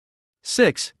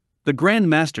6. The Grand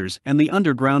Masters and the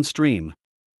Underground Stream.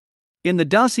 In the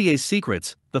dossier's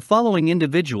secrets, the following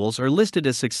individuals are listed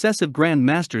as successive Grand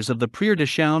Masters of the Prieur de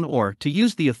Chaume, or, to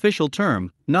use the official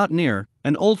term, Nodier,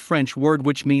 an Old French word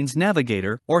which means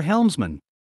navigator or helmsman.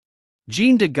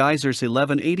 Jean de Geysers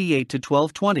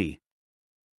 1188–1220.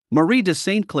 Marie de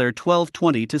Saint Clair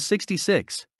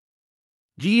 1220–66.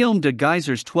 Guillaume de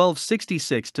Geysers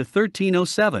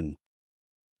 1266–1307.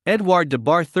 Edouard de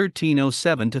Bar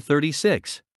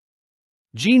 1307–36.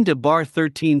 Jean de Bar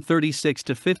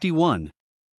 1336–51.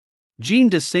 Jean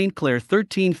de Saint Clair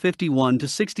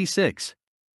 1351–66.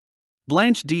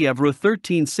 Blanche d'Evreux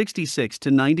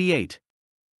 1366–98.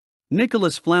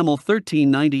 Nicolas Flamel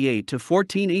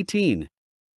 1398–1418.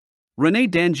 Rene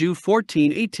d'Anjou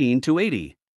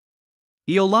 1418–80.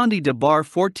 Yolande de Bar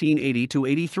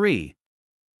 1480–83.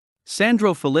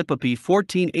 Sandro Filippi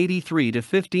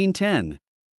 1483–1510.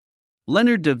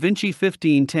 Leonard da Vinci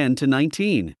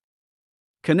 1510–19.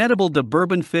 Connétable de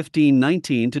Bourbon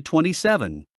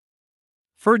 1519–27.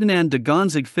 Ferdinand de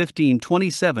Gonzague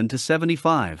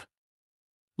 1527–75.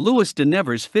 Louis de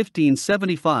Nevers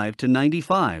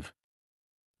 1575–95.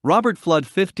 Robert Flood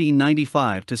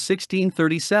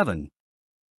 1595–1637.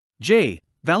 J.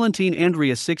 Valentin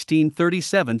Andrea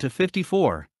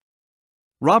 1637–54.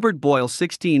 Robert Boyle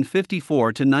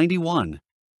 1654–91.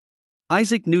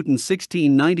 Isaac Newton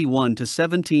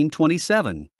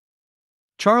 1691–1727.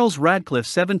 Charles Radcliffe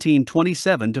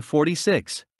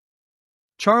 1727–46.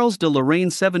 Charles de Lorraine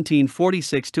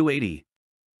 1746–80.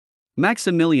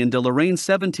 Maximilien de Lorraine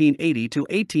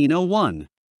 1780–1801.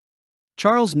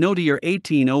 Charles Nodier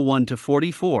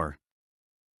 1801–44.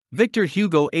 Victor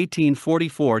Hugo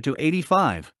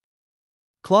 1844–85.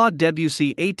 Claude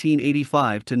Debussy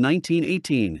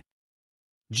 1885–1918.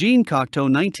 Jean Cocteau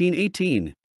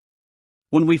 1918.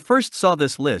 When we first saw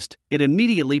this list, it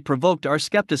immediately provoked our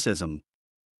skepticism.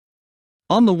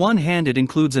 On the one hand, it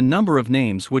includes a number of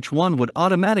names which one would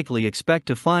automatically expect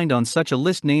to find on such a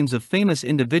list, names of famous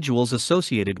individuals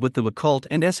associated with the occult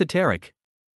and esoteric.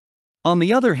 On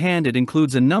the other hand, it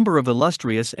includes a number of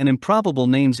illustrious and improbable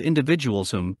names,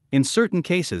 individuals whom, in certain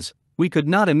cases, we could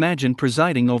not imagine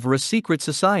presiding over a secret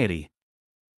society.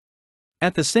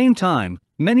 At the same time,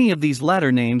 many of these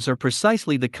latter names are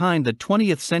precisely the kind that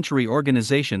 20th century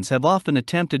organizations have often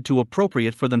attempted to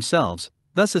appropriate for themselves,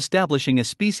 thus establishing a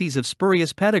species of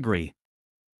spurious pedigree.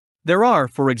 There are,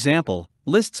 for example,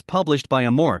 lists published by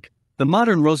Amorc, the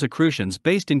modern Rosicrucians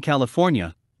based in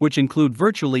California, which include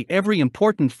virtually every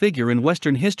important figure in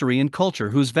Western history and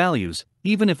culture whose values,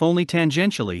 even if only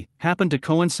tangentially, happen to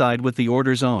coincide with the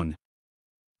order's own.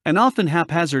 An often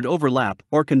haphazard overlap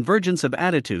or convergence of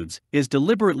attitudes is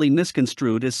deliberately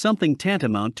misconstrued as something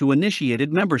tantamount to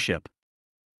initiated membership.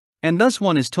 And thus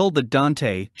one is told that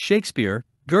Dante, Shakespeare,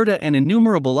 Goethe and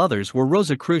innumerable others were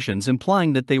Rosicrucians,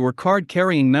 implying that they were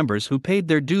card-carrying members who paid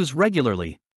their dues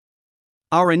regularly.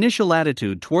 Our initial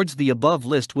attitude towards the above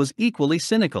list was equally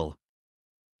cynical.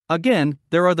 Again,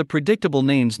 there are the predictable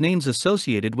names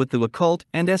associated with the occult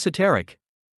and esoteric.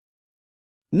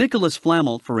 Nicolas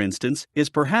Flamel, for instance, is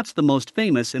perhaps the most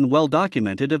famous and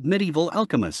well-documented of medieval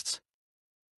alchemists.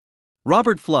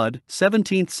 Robert Flood,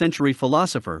 17th-century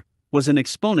philosopher, was an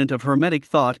exponent of Hermetic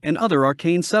thought and other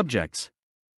arcane subjects.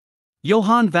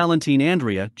 Johann Valentin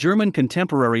Andrea, German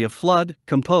contemporary of Flood,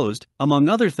 composed, among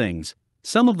other things,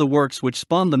 some of the works which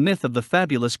spawned the myth of the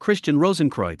fabulous Christian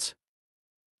Rosicrucians.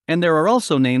 And there are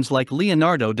also names like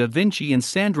Leonardo da Vinci and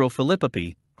Sandro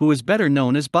Filippi, who is better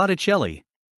known as Botticelli.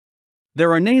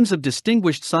 There are names of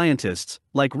distinguished scientists,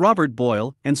 like Robert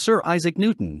Boyle and Sir Isaac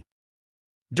Newton.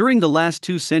 During the last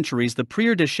 2 centuries, the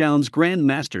Prieur de Chaume's Grand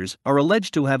Masters are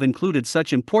alleged to have included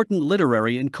such important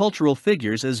literary and cultural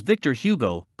figures as Victor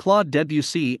Hugo, Claude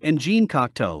Debussy, and Jean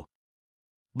Cocteau.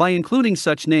 By including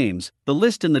such names, the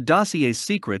list in the dossier's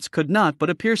secrets could not but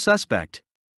appear suspect.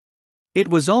 It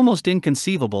was almost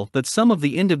inconceivable that some of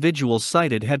the individuals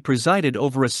cited had presided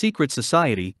over a secret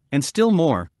society, and still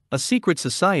more, a secret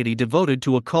society devoted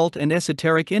to occult and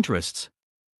esoteric interests.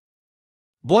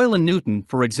 Boyle and Newton,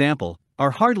 for example,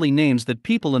 are hardly names that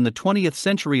people in the 20th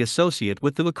century associate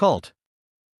with the occult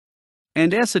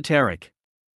and esoteric.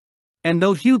 And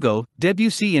though Hugo,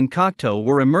 Debussy and Cocteau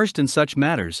were immersed in such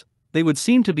matters, they would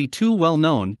seem to be too well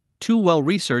known, too well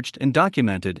researched and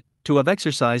documented, to have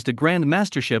exercised a grand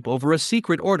mastership over a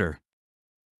secret order.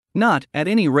 Not, at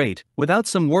any rate, without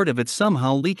some word of it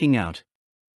somehow leaking out.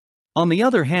 On the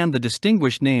other hand, the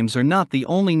distinguished names are not the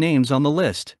only names on the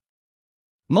list.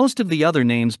 Most of the other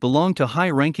names belong to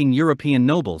high-ranking European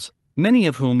nobles, many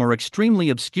of whom are extremely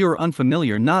obscure,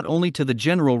 unfamiliar not only to the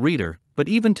general reader, but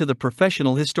even to the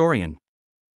professional historian.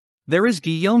 There is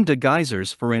Guillaume de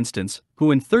Geysers, for instance,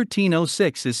 who in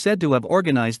 1306 is said to have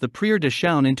organized the Prieur de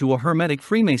Chaun into a Hermetic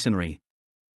Freemasonry.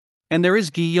 And there is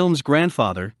Guillaume's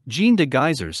grandfather, Jean de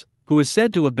Geysers, who is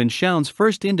said to have been Chaun's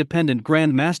first independent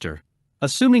Grand Master,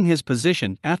 assuming his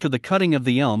position after the cutting of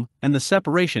the elm and the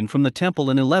separation from the temple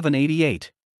in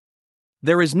 1188.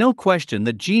 There is no question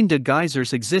that Jean de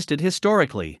Geysers existed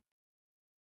historically.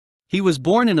 He was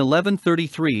born in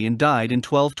 1133 and died in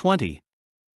 1220.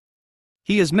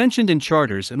 He is mentioned in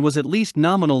charters and was at least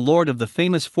nominal lord of the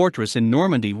famous fortress in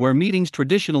Normandy where meetings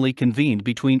traditionally convened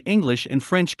between English and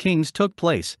French kings took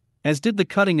place, as did the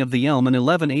cutting of the elm in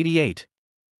 1188.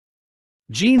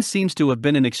 Jean seems to have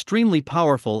been an extremely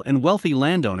powerful and wealthy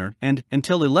landowner and,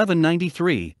 until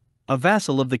 1193, a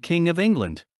vassal of the King of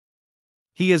England.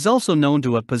 He is also known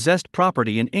to have possessed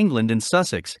property in England and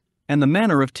Sussex, and the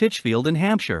manor of Titchfield in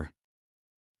Hampshire.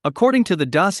 According to the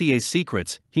dossier's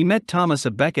secrets, he met Thomas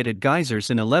à Becket at Geysers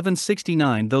in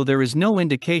 1169, though there is no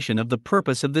indication of the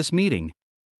purpose of this meeting.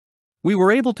 We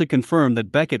were able to confirm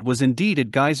that Becket was indeed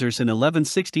at Geysers in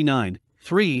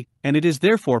 1169-3, and it is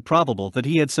therefore probable that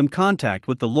he had some contact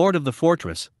with the lord of the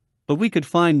fortress, but we could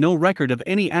find no record of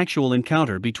any actual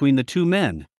encounter between the two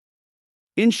men.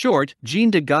 In short,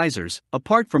 Jean de Geysers,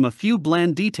 apart from a few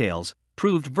bland details,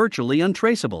 proved virtually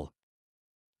untraceable.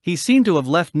 He seemed to have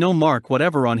left no mark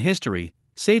whatever on history,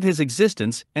 save his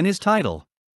existence and his title.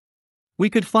 We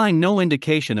could find no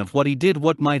indication of what he did,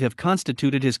 what might have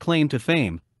constituted his claim to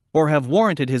fame, or have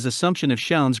warranted his assumption of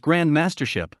Chaun's Grand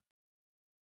Mastership.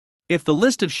 If the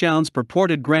list of Chaun's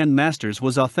purported Grand Masters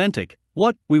was authentic,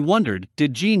 what, we wondered,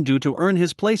 did Jean do to earn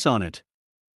his place on it?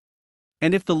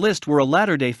 And if the list were a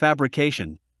latter-day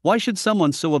fabrication, why should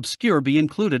someone so obscure be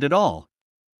included at all?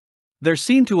 There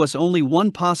seemed to us only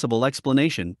one possible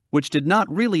explanation, which did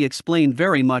not really explain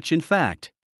very much in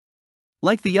fact.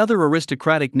 Like the other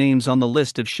aristocratic names on the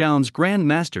list of Chaun's Grand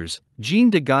Masters,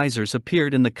 Jean de Geysers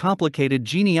appeared in the complicated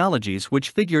genealogies which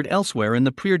figured elsewhere in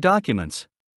the Prieur documents.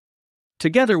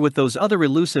 Together with those other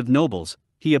elusive nobles,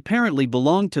 he apparently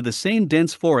belonged to the same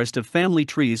dense forest of family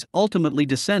trees ultimately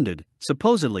descended,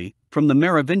 supposedly, from the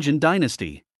Merovingian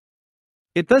dynasty.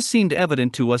 It thus seemed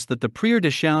evident to us that the Prieur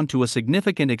de Chaun to a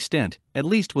significant extent, at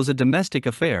least, was a domestic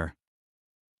affair.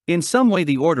 In some way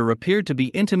the order appeared to be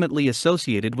intimately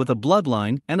associated with a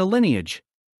bloodline and a lineage.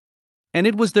 And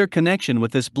it was their connection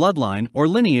with this bloodline or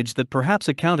lineage that perhaps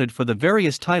accounted for the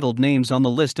various titled names on the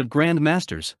list of Grand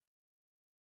Masters.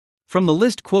 From the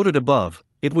list quoted above,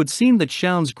 it would seem that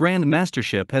Chaun's Grand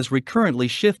Mastership has recurrently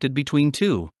shifted between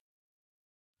two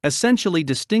essentially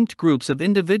distinct groups of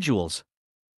individuals.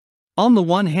 On the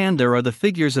one hand, there are the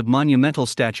figures of monumental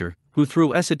stature, who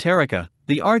through esoterica,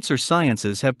 the arts or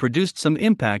sciences, have produced some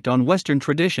impact on Western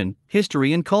tradition,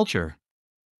 history and culture.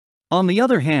 On the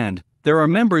other hand, there are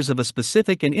members of a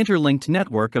specific and interlinked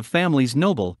network of families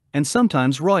noble, and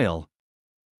sometimes royal.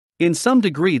 In some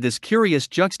degree this curious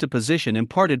juxtaposition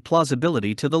imparted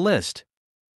plausibility to the list.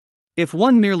 If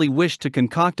one merely wished to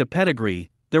concoct a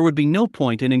pedigree, there would be no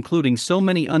point in including so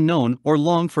many unknown or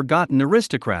long-forgotten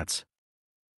aristocrats.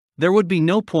 There would be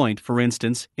no point, for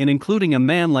instance, in including a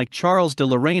man like Charles de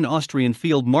Lorraine, Austrian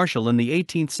field marshal in the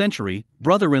 18th century,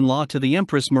 brother-in-law to the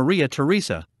Empress Maria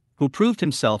Theresa, who proved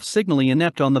himself signally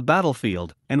inept on the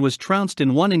battlefield, and was trounced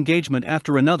in one engagement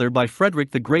after another by Frederick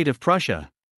the Great of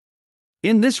Prussia.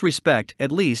 In this respect,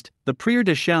 at least, the Prieur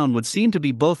de Chaun would seem to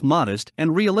be both modest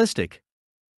and realistic.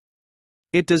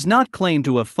 It does not claim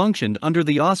to have functioned under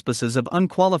the auspices of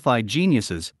unqualified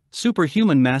geniuses,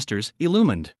 superhuman masters,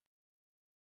 illumined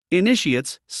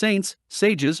initiates, saints,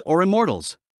 sages or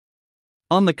immortals.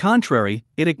 On the contrary,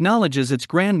 it acknowledges its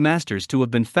Grand Masters to have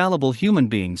been fallible human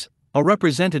beings, a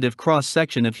representative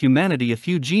cross-section of humanity, a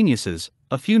few geniuses,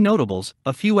 a few notables,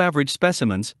 a few average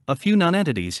specimens, a few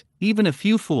nonentities, even a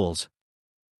few fools.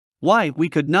 Why, we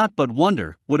could not but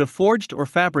wonder, would a forged or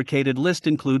fabricated list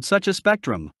include such a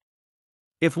spectrum?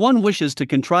 If one wishes to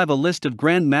contrive a list of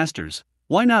Grand Masters,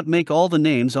 why not make all the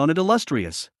names on it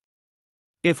illustrious?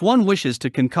 If one wishes to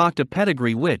concoct a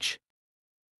pedigree which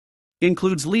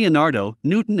includes Leonardo,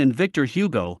 Newton and Victor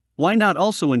Hugo, why not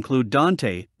also include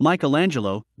Dante,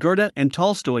 Michelangelo, Goethe and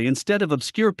Tolstoy instead of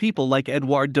obscure people like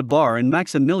Edouard de Bar and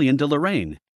Maximilien de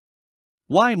Lorraine?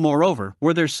 Why, moreover,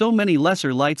 were there so many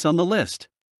lesser lights on the list?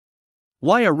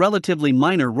 Why a relatively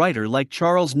minor writer like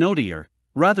Charles Nodier,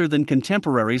 rather than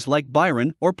contemporaries like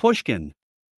Byron or Pushkin?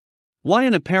 Why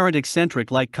an apparent eccentric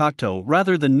like Cocteau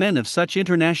rather than men of such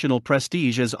international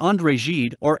prestige as André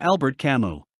Gide or Albert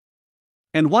Camus?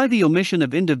 And why the omission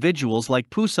of individuals like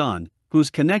Poussin,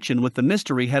 whose connection with the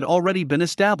mystery had already been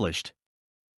established?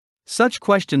 Such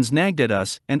questions nagged at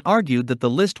us and argued that the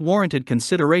list warranted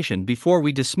consideration before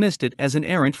we dismissed it as an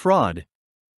arrant fraud.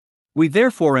 We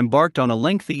therefore embarked on a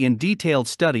lengthy and detailed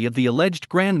study of the alleged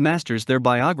Grand Masters, their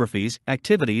biographies,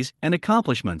 activities, and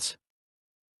accomplishments.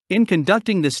 In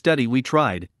conducting this study, we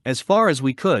tried, as far as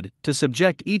we could, to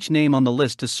subject each name on the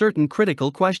list to certain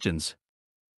critical questions.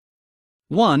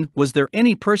 1. Was there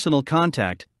any personal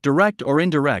contact, direct or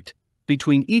indirect,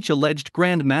 between each alleged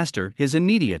Grand Master, his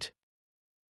immediate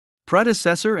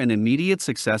predecessor and immediate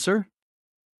successor?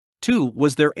 2.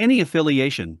 Was there any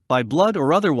affiliation, by blood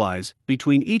or otherwise,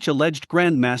 between each alleged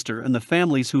Grand Master and the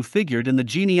families who figured in the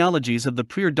genealogies of the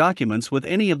prior documents with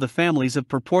any of the families of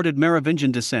purported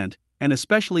Merovingian descent, and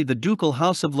especially the ducal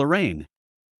house of Lorraine?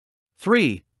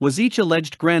 3. Was each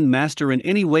alleged Grand Master in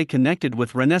any way connected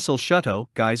with Rene's Chateau,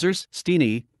 Geysers,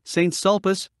 Stenay, St.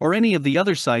 Sulpice, or any of the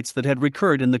other sites that had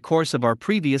recurred in the course of our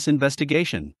previous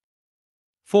investigation?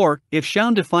 4. If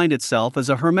shown to find itself as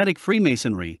a Hermetic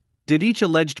Freemasonry, did each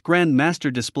alleged Grand Master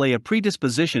display a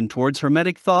predisposition towards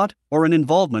Hermetic thought, or an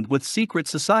involvement with secret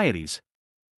societies?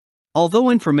 Although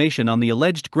information on the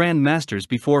alleged Grand Masters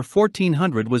before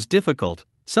 1400 was difficult,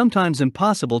 sometimes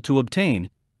impossible to obtain,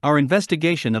 our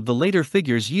investigation of the later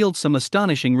figures yields some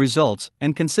astonishing results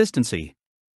and consistency.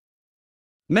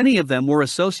 Many of them were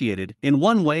associated, in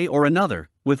one way or another,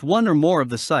 with one or more of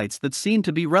the sites that seemed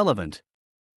to be relevant.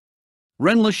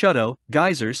 Rennes-le-Château,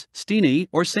 Geysers, Stenay,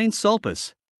 or St.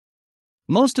 Sulpice.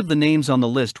 Most of the names on the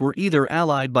list were either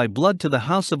allied by blood to the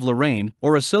House of Lorraine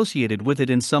or associated with it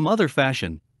in some other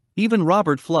fashion. Even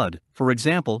Robert Flood, for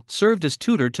example, served as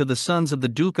tutor to the sons of the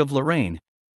Duke of Lorraine.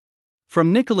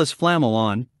 From Nicolas Flamel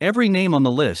on, every name on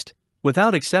the list,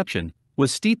 without exception,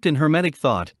 was steeped in Hermetic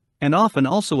thought, and often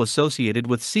also associated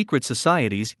with secret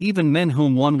societies, even men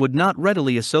whom one would not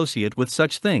readily associate with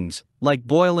such things, like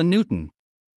Boyle and Newton.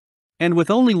 And with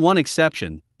only one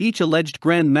exception, each alleged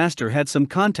Grand Master had some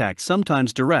contact,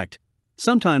 sometimes direct,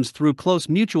 sometimes through close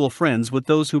mutual friends with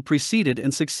those who preceded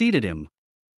and succeeded him.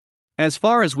 As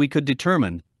far as we could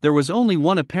determine, there was only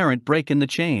one apparent break in the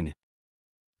chain.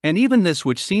 And even this,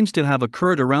 which seems to have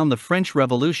occurred around the French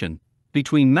Revolution,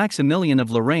 between Maximilian of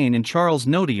Lorraine and Charles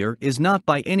Nodier, is not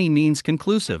by any means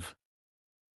conclusive.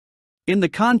 In the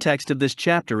context of this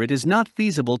chapter, it is not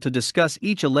feasible to discuss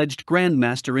each alleged Grand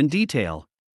Master in detail.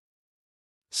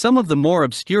 Some of the more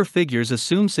obscure figures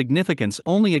assume significance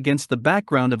only against the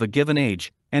background of a given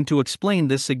age, and to explain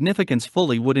this significance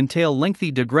fully would entail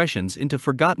lengthy digressions into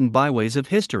forgotten byways of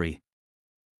history.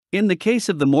 In the case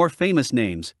of the more famous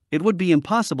names, it would be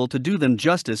impossible to do them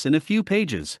justice in a few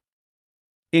pages.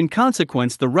 In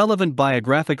consequence, the relevant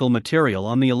biographical material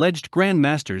on the alleged Grand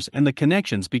Masters and the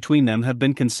connections between them have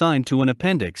been consigned to an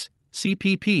appendix,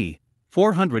 CPP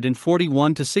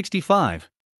 441-65.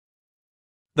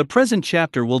 The present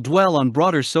chapter will dwell on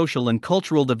broader social and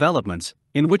cultural developments,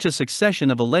 in which a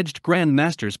succession of alleged Grand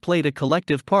Masters played a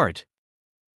collective part.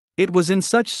 It was in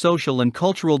such social and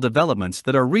cultural developments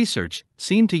that our research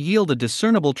seemed to yield a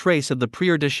discernible trace of the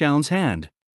Prieur de Chaum's hand.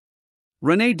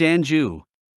 Rene d'Anjou.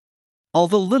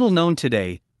 Although little known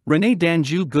today, Rene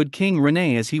d'Anjou, Good King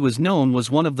Rene as he was known, was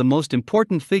one of the most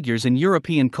important figures in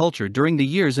European culture during the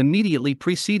years immediately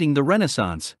preceding the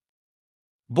Renaissance.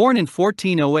 Born in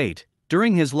 1408,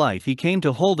 during his life he came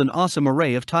to hold an awesome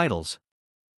array of titles.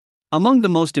 Among the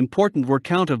most important were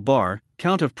Count of Bar,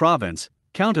 Count of Provence,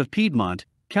 Count of Piedmont,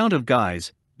 Count of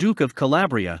Guise, Duke of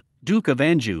Calabria, Duke of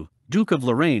Anjou, Duke of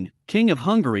Lorraine, King of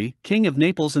Hungary, King of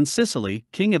Naples and Sicily,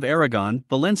 King of Aragon,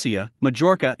 Valencia,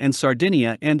 Majorca and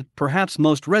Sardinia, and, perhaps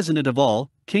most resonant of all,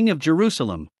 King of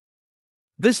Jerusalem.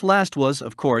 This last was,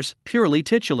 of course, purely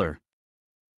titular.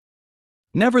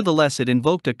 Nevertheless, it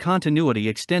invoked a continuity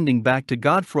extending back to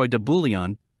Godefroy de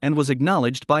Bouillon, and was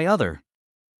acknowledged by other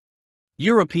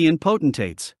European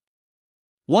potentates.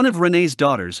 One of René's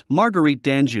daughters, Marguerite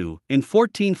d'Anjou, in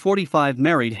 1445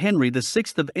 married Henry VI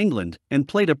of England and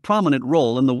played a prominent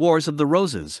role in the Wars of the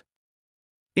Roses.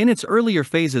 In its earlier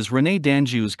phases, René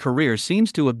d'Anjou's career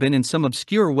seems to have been in some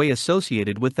obscure way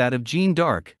associated with that of Jeanne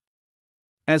d'Arc.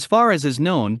 As far as is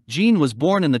known, Jeanne was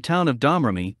born in the town of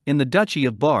Domremy, in the Duchy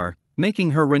of Bar,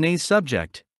 making her René's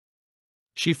subject.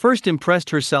 She first impressed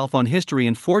herself on history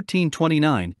in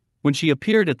 1429, when she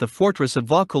appeared at the fortress of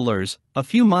Vaucouleurs, a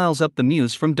few miles up the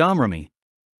Meuse from Domremy.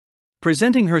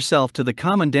 Presenting herself to the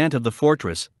commandant of the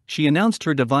fortress, she announced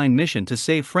her divine mission to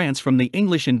save France from the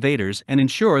English invaders and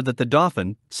ensure that the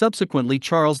Dauphin, subsequently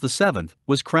Charles VII,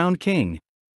 was crowned king.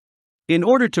 In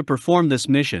order to perform this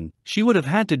mission, she would have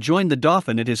had to join the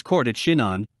Dauphin at his court at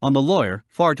Chinon, on the Loire,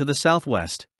 far to the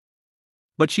southwest.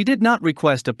 But she did not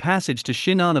request a passage to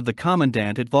Chinon of the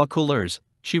commandant at Vaucouleurs,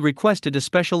 she requested a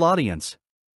special audience.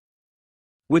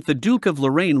 with the Duke of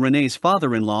Lorraine René's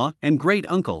father-in-law and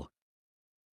great-uncle.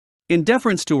 In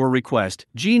deference to her request,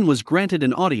 Jean was granted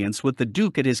an audience with the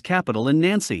Duke at his capital in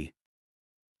Nancy.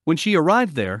 When she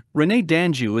arrived there, René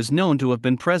d'Anjou is known to have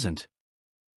been present.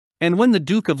 And when the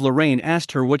Duke of Lorraine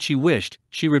asked her what she wished,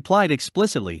 she replied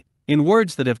explicitly, in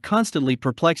words that have constantly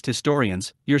perplexed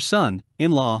historians, "Your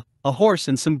son-in-law, a horse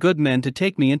and some good men to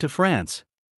take me into France."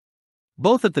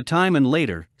 Both at the time and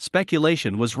later,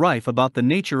 speculation was rife about the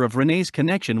nature of René's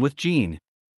connection with Jean.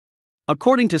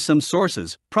 According to some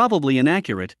sources, probably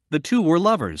inaccurate, the two were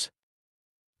lovers.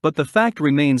 But the fact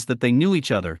remains that they knew each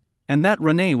other, and that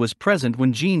René was present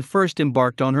when Jean first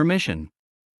embarked on her mission.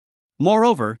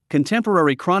 Moreover,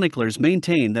 contemporary chroniclers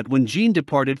maintain that when Jean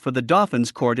departed for the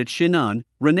Dauphin's court at Chinon,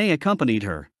 René accompanied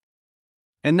her.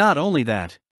 And not only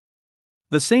that.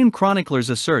 The same chroniclers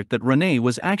assert that René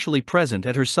was actually present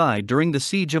at her side during the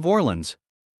siege of Orleans.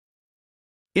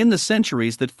 In the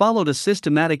centuries that followed, a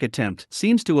systematic attempt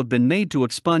seems to have been made to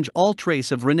expunge all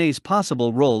trace of René's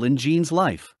possible role in Jean's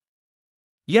life.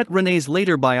 Yet René's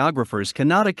later biographers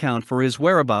cannot account for his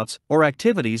whereabouts or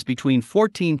activities between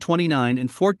 1429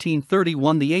 and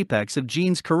 1431, the apex of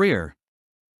Jean's career.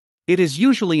 It is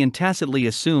usually and tacitly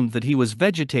assumed that he was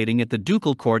vegetating at the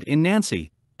ducal court in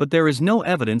Nancy, but there is no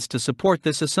evidence to support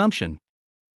this assumption.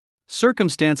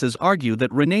 Circumstances argue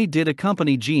that René did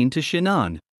accompany Jean to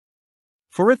Chinon.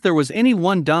 For if there was any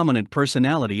one dominant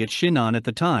personality at Chinon at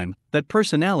the time, that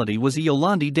personality was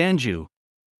Yolande d'Anjou.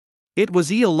 It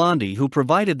was Yolande who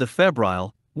provided the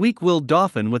febrile, weak-willed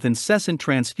Dauphin with incessant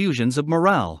transfusions of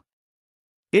morale.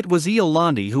 It was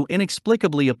Yolande who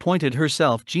inexplicably appointed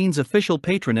herself Jean's official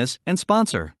patroness and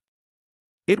sponsor.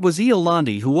 It was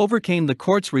Yolande who overcame the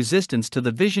court's resistance to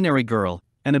the visionary girl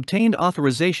and obtained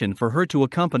authorization for her to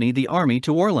accompany the army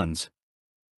to Orleans.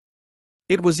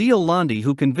 It was Yolande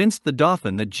who convinced the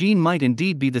Dauphin that Jean might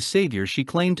indeed be the savior she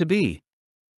claimed to be.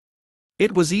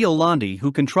 It was Yolande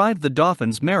who contrived the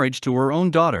Dauphin's marriage to her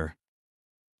own daughter.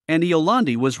 And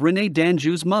Yolande was René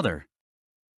d'Anjou's mother.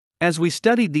 As we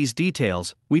studied these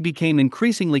details, we became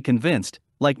increasingly convinced,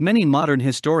 like many modern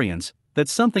historians, that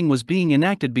something was being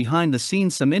enacted behind the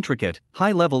scenes, some intricate,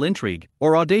 high-level intrigue,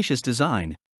 or audacious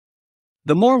design.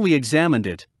 The more we examined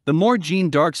it, the more Jeanne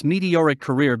d'Arc's meteoric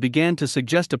career began to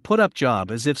suggest a put-up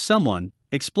job, as if someone,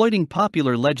 exploiting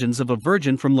popular legends of a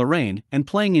virgin from Lorraine and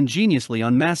playing ingeniously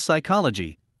on mass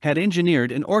psychology, had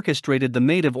engineered and orchestrated the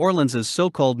Maid of Orleans's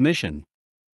so-called mission.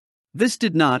 This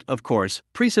did not, of course,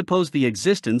 presuppose the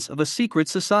existence of a secret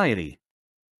society.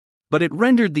 But it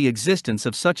rendered the existence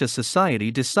of such a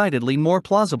society decidedly more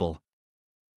plausible.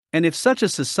 And if such a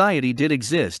society did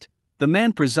exist, the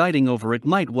man presiding over it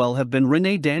might well have been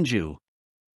René d'Anjou.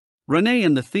 René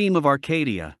and the theme of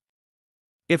Arcadia.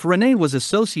 If René was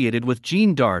associated with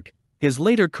Jeanne d'Arc, his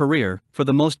later career, for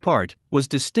the most part, was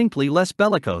distinctly less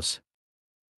bellicose.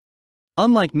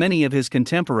 Unlike many of his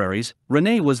contemporaries,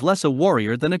 René was less a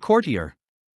warrior than a courtier.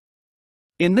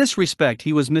 In this respect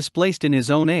he was misplaced in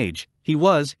his own age. He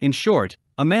was, in short,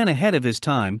 a man ahead of his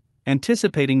time,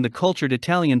 anticipating the cultured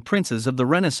Italian princes of the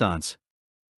Renaissance.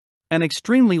 An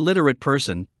extremely literate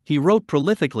person, he wrote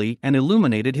prolifically and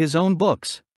illuminated his own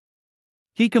books.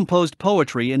 He composed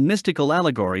poetry and mystical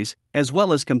allegories, as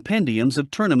well as compendiums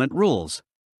of tournament rules.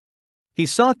 He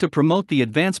sought to promote the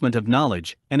advancement of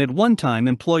knowledge, and at one time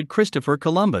employed Christopher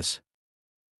Columbus.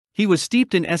 He was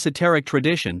steeped in esoteric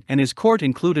tradition, and his court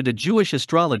included a Jewish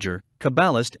astrologer,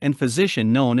 Kabbalist and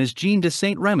physician known as Jean de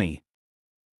Saint-Remy.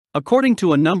 According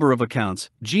to a number of accounts,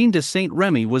 Jean de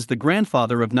Saint-Remy was the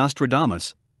grandfather of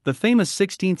Nostradamus, the famous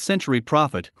 16th-century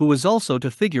prophet who was also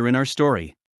to figure in our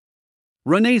story.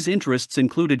 René's interests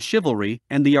included chivalry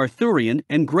and the Arthurian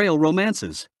and Grail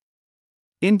romances.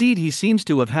 Indeed, he seems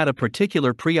to have had a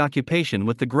particular preoccupation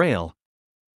with the Grail.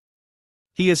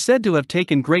 He is said to have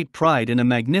taken great pride in a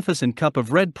magnificent cup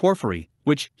of red porphyry,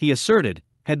 which, he asserted,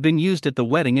 had been used at the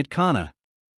wedding at Cana.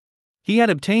 He had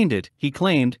obtained it, he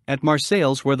claimed, at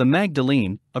Marseilles, where the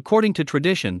Magdalene, according to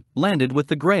tradition, landed with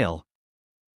the Grail.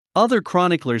 Other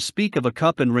chroniclers speak of a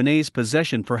cup in René's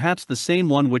possession, perhaps the same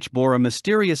one which bore a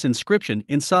mysterious inscription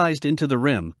incised into the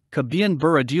rim, Que bien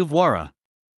boira du voira.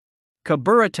 Que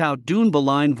boira tout d'une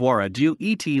baleine voira du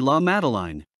et la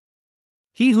Madeleine.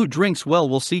 He who drinks well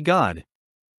will see God.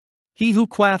 He who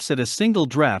quaffs at a single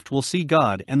draught will see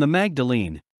God and the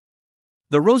Magdalene.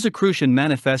 The Rosicrucian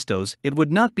Manifestos. It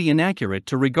would not be inaccurate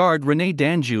to regard René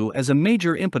d'Anjou as a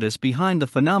major impetus behind the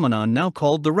phenomenon now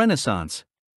called the Renaissance.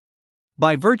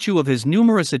 By virtue of his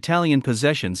numerous Italian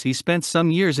possessions, he spent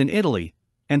some years in Italy,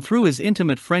 and through his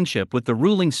intimate friendship with the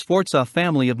ruling Sforza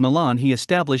family of Milan, he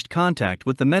established contact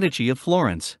with the Medici of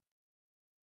Florence.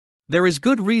 There is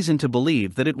good reason to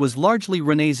believe that it was largely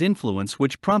René's influence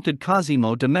which prompted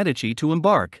Cosimo de' Medici to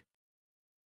embark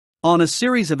on a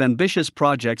series of ambitious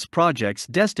projects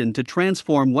destined to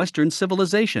transform Western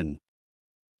civilization.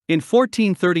 In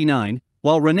 1439,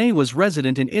 while René was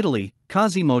resident in Italy,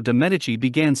 Cosimo de' Medici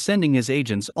began sending his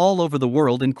agents all over the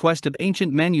world in quest of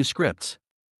ancient manuscripts.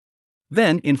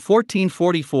 Then, in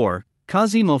 1444,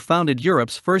 Cosimo founded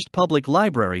Europe's first public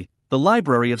library, the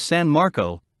Library of San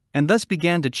Marco, and thus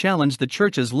began to challenge the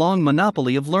Church's long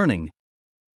monopoly of learning.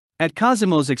 At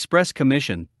Cosimo's express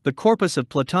commission, the corpus of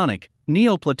Platonic,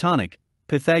 Neoplatonic,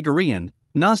 Pythagorean,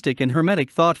 Gnostic and Hermetic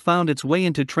thought found its way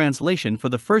into translation for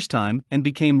the first time and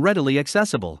became readily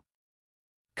accessible.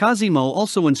 Cosimo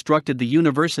also instructed the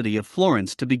University of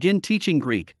Florence to begin teaching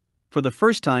Greek, for the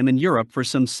first time in Europe for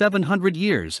some 700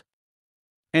 years.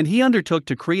 And he undertook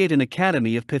to create an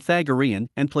academy of Pythagorean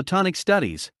and Platonic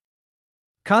studies.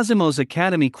 Cosimo's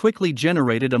academy quickly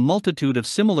generated a multitude of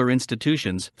similar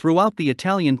institutions throughout the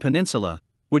Italian peninsula,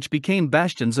 which became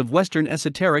bastions of Western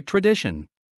esoteric tradition.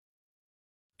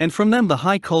 And from them the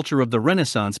high culture of the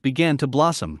Renaissance began to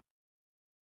blossom.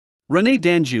 René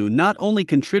d'Anjou not only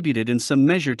contributed in some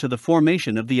measure to the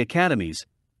formation of the academies,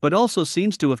 but also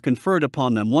seems to have conferred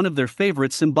upon them one of their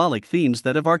favorite symbolic themes,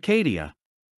 that of Arcadia.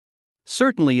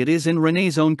 Certainly it is in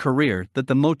René's own career that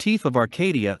the motif of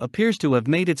Arcadia appears to have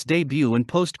made its debut in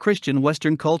post-Christian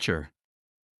Western culture.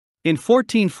 In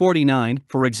 1449,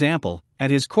 for example,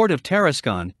 at his court of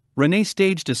Tarascon, René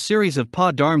staged a series of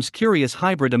pas d'armes, curious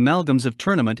hybrid amalgams of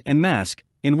tournament and masque,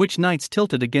 in which knights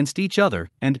tilted against each other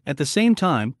and, at the same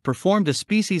time, performed a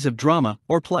species of drama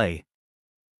or play.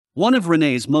 One of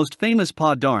René's most famous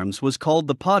pas d'armes was called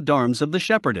the Pas d'Armes of the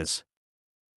Shepherdess.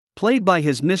 Played by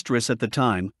his mistress at the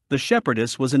time, the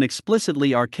shepherdess was an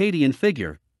explicitly Arcadian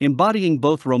figure, embodying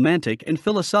both romantic and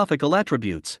philosophical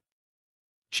attributes.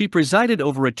 She presided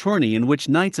over a tourney in which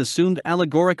knights assumed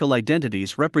allegorical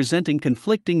identities representing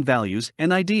conflicting values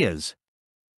and ideas.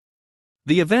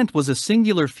 The event was a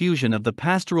singular fusion of the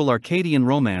pastoral Arcadian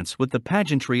romance with the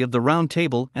pageantry of the Round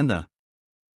Table and the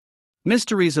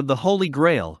mysteries of the Holy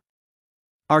Grail.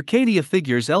 Arcadia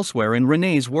figures elsewhere in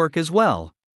René's work as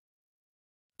well.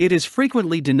 It is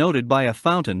frequently denoted by a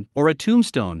fountain or a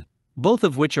tombstone, both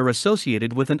of which are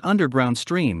associated with an underground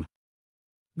stream.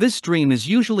 This stream is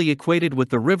usually equated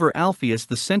with the river Alpheus,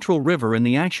 the central river in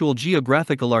the actual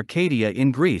geographical Arcadia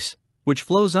in Greece, which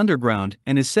flows underground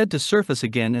and is said to surface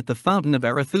again at the fountain of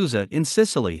Arethusa in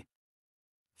Sicily.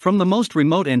 From the most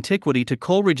remote antiquity to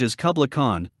Coleridge's Kubla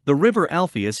Khan, the river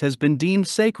Alpheus has been deemed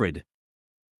sacred.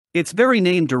 Its very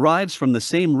name derives from the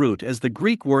same root as the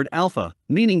Greek word alpha,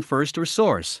 meaning first or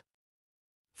source.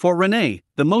 For René,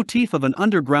 the motif of an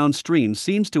underground stream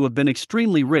seems to have been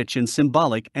extremely rich in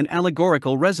symbolic and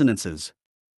allegorical resonances.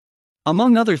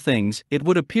 Among other things, it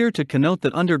would appear to connote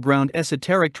that underground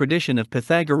esoteric tradition of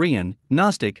Pythagorean,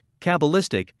 Gnostic,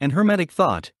 Kabbalistic, and Hermetic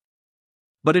thought.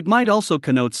 But it might also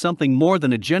connote something more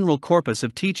than a general corpus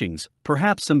of teachings,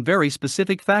 perhaps some very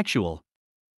specific factual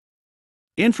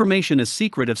information, a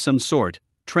secret of some sort,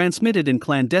 transmitted in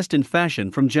clandestine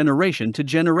fashion from generation to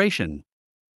generation.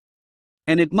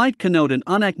 And it might connote an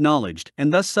unacknowledged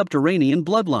and thus subterranean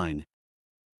bloodline.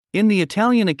 In the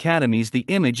Italian academies, the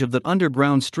image of the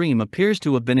underground stream appears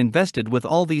to have been invested with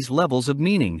all these levels of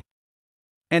meaning.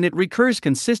 And it recurs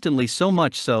consistently, so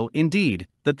much so, indeed,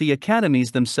 that the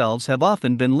academies themselves have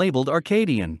often been labeled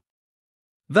Arcadian.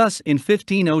 Thus, in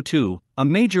 1502, a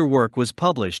major work was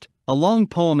published, a long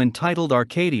poem entitled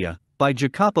Arcadia, by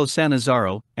Jacopo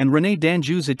Sannazaro, and René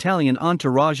d'Anjou's Italian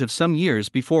entourage of some years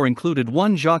before included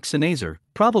one Jacques Sannazaro,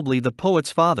 probably the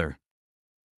poet's father.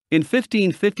 In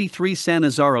 1553,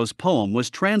 Sannazaro's poem was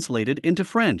translated into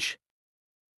French.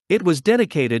 It was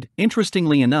dedicated,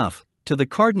 interestingly enough, to the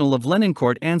Cardinal of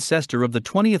Lenoncourt, ancestor of the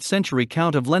 20th century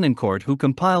Count of Lenoncourt, who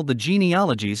compiled the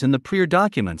genealogies in the Prieur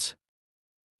documents.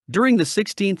 During the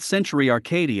 16th century,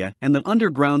 Arcadia and the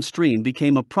underground stream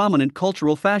became a prominent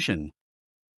cultural fashion.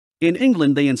 In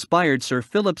England, they inspired Sir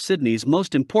Philip Sidney's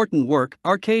most important work,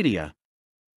 Arcadia.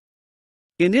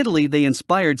 In Italy, they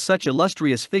inspired such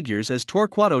illustrious figures as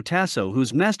Torquato Tasso,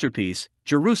 whose masterpiece,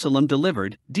 Jerusalem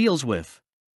Delivered, deals with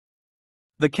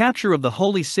the capture of the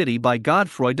Holy City by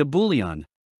Godefroy de Bouillon.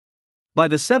 By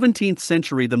the 17th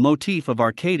century, the motif of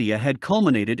Arcadia had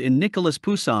culminated in Nicolas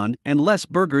Poussin and Les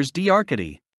Berger's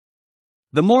d'Arcadie.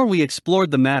 The more we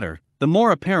explored the matter, the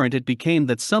more apparent it became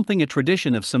that something, a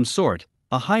tradition of some sort,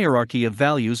 a hierarchy of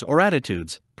values or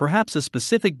attitudes, perhaps a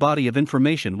specific body of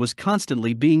information, was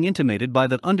constantly being intimated by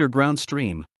that underground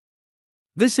stream.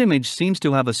 This image seems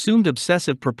to have assumed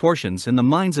obsessive proportions in the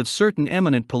minds of certain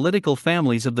eminent political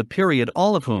families of the period,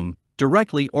 all of whom,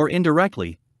 directly or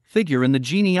indirectly, figure in the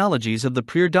genealogies of the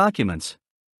Prieur documents.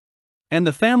 And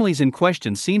the families in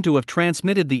question seem to have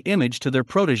transmitted the image to their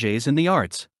protégés in the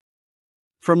arts.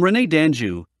 From Rene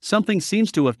d'Anjou, something seems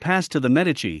to have passed to the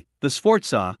Medici, the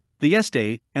Sforza, the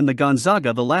Este, and the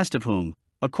Gonzaga, the last of whom,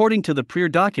 according to the Prieur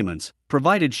documents,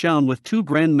 provided Chaun with two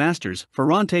Grand Masters,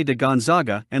 Ferrante de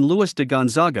Gonzaga and Louis de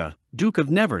Gonzaga, Duke of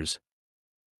Nevers.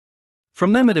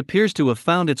 From them it appears to have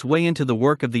found its way into the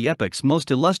work of the epoch's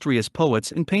most illustrious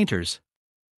poets and painters,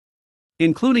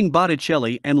 including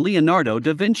Botticelli and Leonardo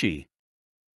da Vinci.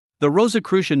 The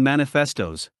Rosicrucian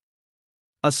Manifestos.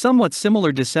 A somewhat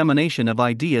similar dissemination of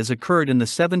ideas occurred in the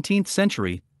 17th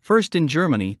century, first in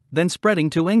Germany, then spreading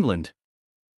to England.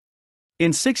 In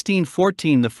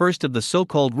 1614 the first of the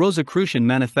so-called Rosicrucian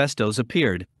Manifestos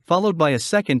appeared, followed by a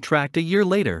second tract a year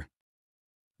later.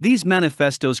 These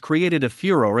manifestos created a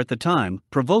furor at the time,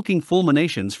 provoking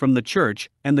fulminations from the Church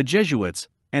and the Jesuits,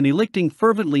 and eliciting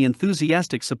fervently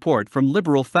enthusiastic support from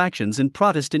liberal factions in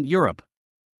Protestant Europe.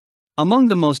 Among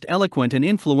the most eloquent and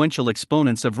influential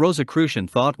exponents of Rosicrucian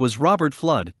thought was Robert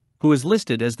Fludd, who is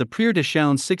listed as the Prieur de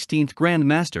Chaun's 16th Grand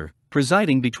Master,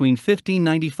 presiding between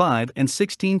 1595 and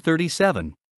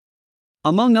 1637.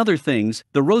 Among other things,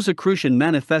 the Rosicrucian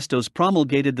Manifestos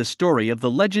promulgated the story of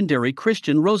the legendary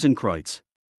Christian Rose-Croix.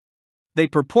 They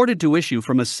purported to issue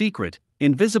from a secret,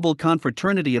 invisible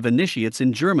confraternity of initiates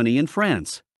in Germany and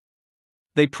France.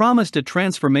 They promised a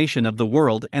transformation of the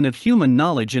world and of human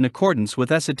knowledge in accordance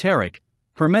with esoteric,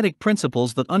 hermetic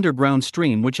principles, the underground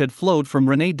stream which had flowed from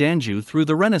Rene d'Anjou through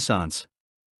the Renaissance.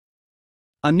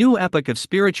 A new epoch of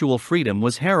spiritual freedom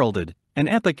was heralded, an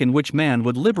epoch in which man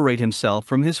would liberate himself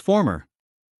from his former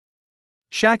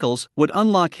shackles, would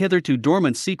unlock hitherto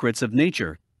dormant secrets of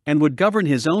nature, and would govern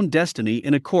his own destiny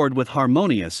in accord with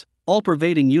harmonious,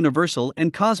 all-pervading universal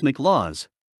and cosmic laws.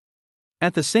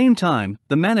 At the same time,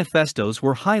 the manifestos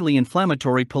were highly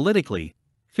inflammatory politically,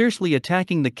 fiercely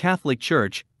attacking the Catholic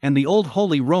Church and the old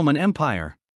Holy Roman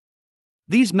Empire.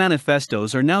 These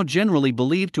manifestos are now generally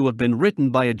believed to have been written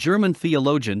by a German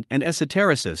theologian and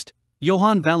esotericist,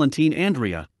 Johann Valentin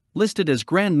Andrea, listed as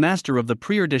Grand Master of the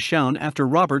Prieur de Chaun after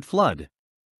Robert Fludd.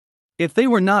 If they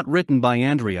were not written by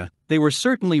Andrea, they were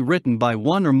certainly written by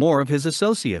one or more of his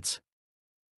associates.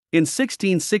 In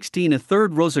 1616 a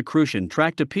third Rosicrucian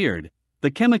tract appeared,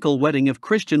 The Chemical Wedding of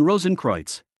Christian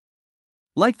Rose-Croix.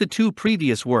 Like the two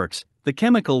previous works, The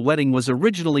Chemical Wedding was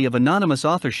originally of anonymous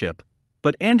authorship,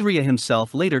 but Andrea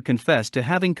himself later confessed to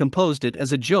having composed it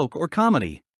as a joke or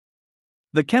comedy.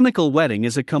 The Chemical Wedding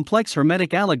is a complex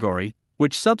hermetic allegory,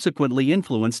 which subsequently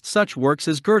influenced such works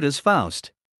as Goethe's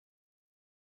Faust.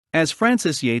 As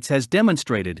Francis Yates has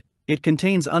demonstrated, it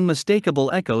contains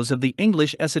unmistakable echoes of the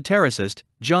English esotericist,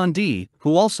 John Dee,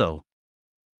 who also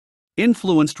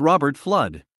influenced Robert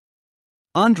Fludd.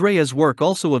 Andrea's work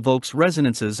also evokes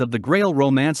resonances of the Grail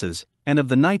romances, and of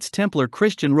the Knights Templar.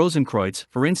 Christian Rose-Croix,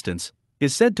 for instance,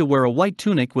 is said to wear a white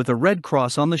tunic with a red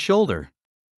cross on the shoulder.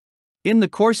 In the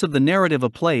course of the narrative a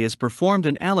play is performed,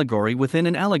 an allegory within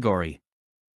an allegory.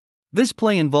 This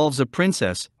play involves a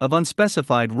princess, of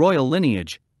unspecified royal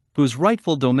lineage, whose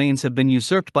rightful domains have been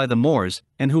usurped by the Moors,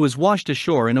 and who is washed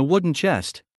ashore in a wooden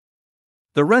chest.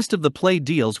 The rest of the play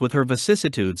deals with her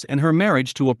vicissitudes and her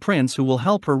marriage to a prince who will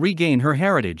help her regain her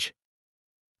heritage.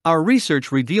 Our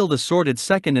research revealed assorted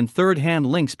second and third-hand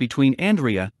links between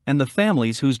Andrea and the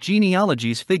families whose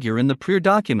genealogies figure in the Prieur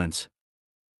documents.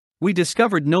 We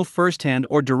discovered no first-hand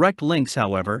or direct links,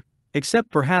 however,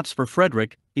 except perhaps for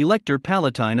Frederick, Elector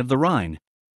Palatine of the Rhine.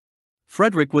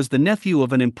 Frederick was the nephew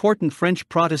of an important French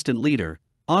Protestant leader,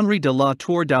 Henri de la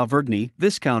Tour d'Auvergne,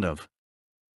 Viscount of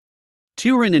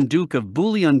Turin and Duke of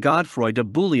Bouillon. Godefroy de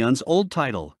Bouillon's old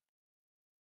title.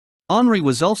 Henri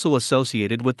was also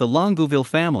associated with the Longueville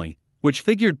family, which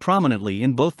figured prominently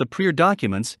in both the Prieur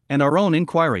documents and our own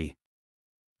inquiry.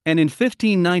 And in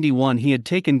 1591 he had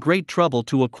taken great trouble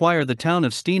to acquire the town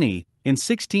of Stenay. In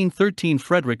 1613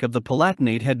 Frederick of the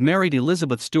Palatinate had married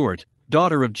Elizabeth Stuart,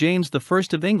 daughter of James I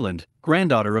of England,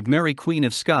 granddaughter of Mary Queen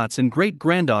of Scots and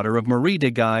great-granddaughter of Marie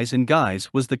de Guise, and Guise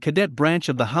was the cadet branch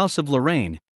of the House of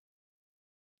Lorraine.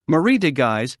 Marie de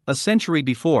Guise, a century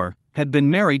before, had been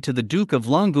married to the Duke of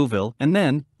Longueville and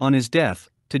then, on his death,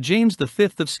 to James V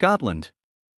of Scotland.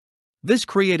 This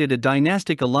created a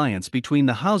dynastic alliance between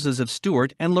the houses of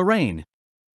Stuart and Lorraine.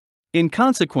 In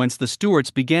consequence the Stuarts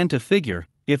began to figure,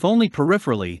 if only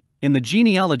peripherally, in the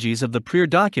genealogies of the Prieur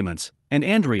documents, and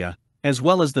Andrea, as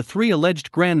well as the three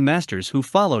alleged Grand Masters who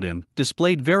followed him,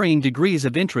 displayed varying degrees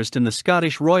of interest in the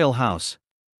Scottish royal house.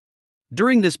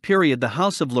 During this period the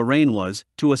House of Lorraine was,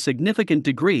 to a significant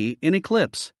degree, in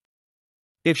eclipse.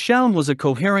 If Chaun was a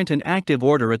coherent and active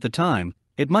order at the time,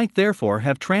 it might therefore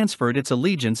have transferred its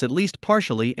allegiance at least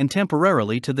partially and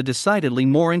temporarily to the decidedly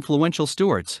more influential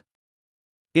Stuarts.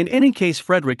 In any case,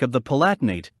 Frederick of the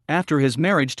Palatinate, after his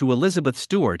marriage to Elizabeth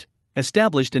Stuart,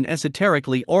 established an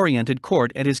esoterically oriented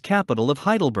court at his capital of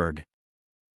Heidelberg.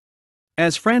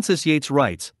 As Francis Yates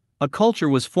writes, a culture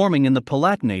was forming in the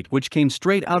Palatinate which came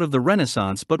straight out of the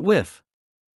Renaissance but with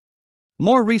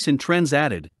more recent trends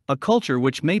added, a culture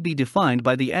which may be defined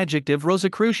by the adjective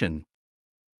Rosicrucian.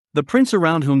 The prince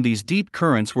around whom these deep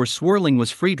currents were swirling was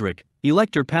Friedrich,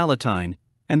 Elector Palatine,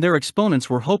 and their exponents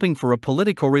were hoping for a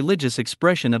politico-religious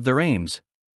expression of their aims.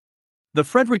 The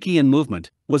Frederikian movement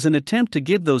was an attempt to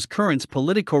give those currents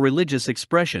politico-religious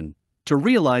expression, to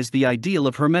realize the ideal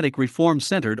of Hermetic reform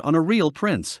centered on a real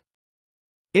prince.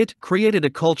 It created a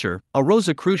culture, a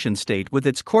Rosicrucian state with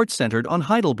its court centered on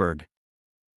Heidelberg.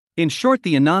 In short,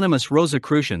 the anonymous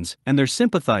Rosicrucians and their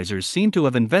sympathizers seem to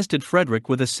have invested Frederick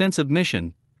with a sense of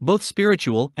mission, both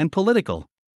spiritual and political.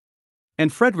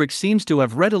 And Frederick seems to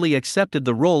have readily accepted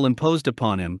the role imposed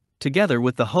upon him, together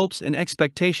with the hopes and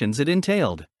expectations it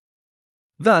entailed.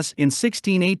 Thus, in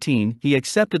 1618, he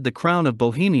accepted the crown of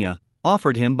Bohemia,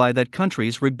 offered him by that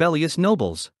country's rebellious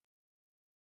nobles.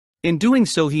 In doing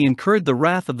so, he incurred the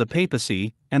wrath of the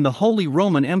papacy and the Holy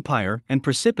Roman Empire and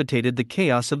precipitated the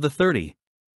chaos of the 30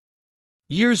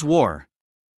 Years' War.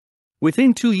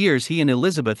 Within 2 years, he and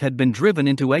Elizabeth had been driven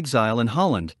into exile in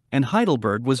Holland, and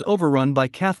Heidelberg was overrun by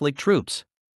Catholic troops.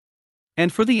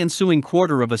 And for the ensuing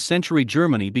quarter of a century,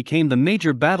 Germany became the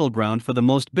major battleground for the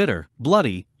most bitter,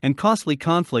 bloody, and costly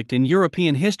conflict in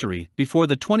European history. Before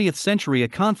the 20th century, a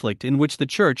conflict in which the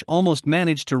Church almost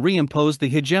managed to reimpose the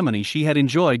hegemony she had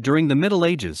enjoyed during the Middle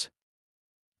Ages.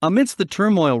 Amidst the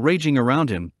turmoil raging around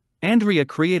him, Andrea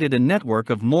created a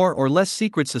network of more or less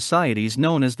secret societies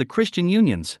known as the Christian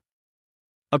Unions.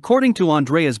 According to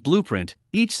Andrea's blueprint,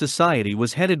 each society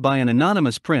was headed by an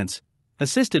anonymous prince,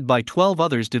 assisted by 12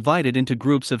 others divided into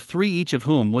groups of 3, each of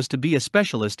whom was to be a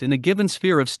specialist in a given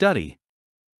sphere of study.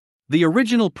 The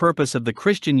original purpose of the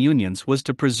Christian Unions was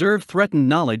to preserve threatened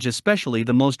knowledge, especially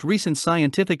the most recent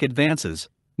scientific advances,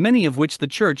 many of which the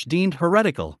Church deemed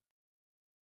heretical.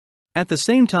 At the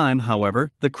same time,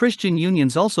 however, the Christian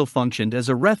Unions also functioned as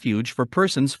a refuge for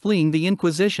persons fleeing the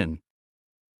Inquisition,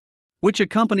 which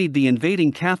accompanied the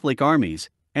invading Catholic armies,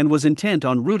 and was intent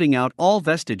on rooting out all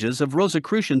vestiges of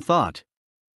Rosicrucian thought.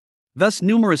 Thus,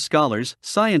 numerous scholars,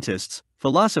 scientists,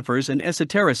 philosophers, and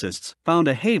esotericists found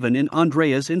a haven in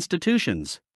Andrea's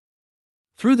institutions.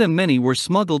 Through them, many were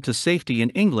smuggled to safety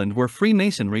in England, where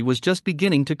Freemasonry was just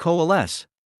beginning to coalesce.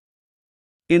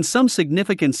 In some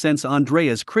significant sense,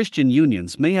 Andrea's Christian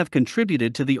Unions may have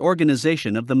contributed to the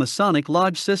organization of the Masonic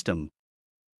Lodge system.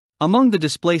 Among the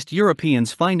displaced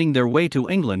Europeans finding their way to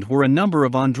England were a number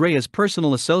of Andrea's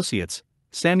personal associates,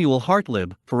 Samuel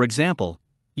Hartlib, for example,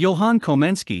 Johann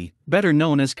Komensky, better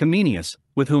known as Comenius,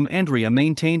 with whom Andrea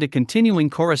maintained a continuing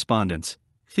correspondence,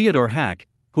 Theodore Hack,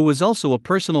 who was also a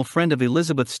personal friend of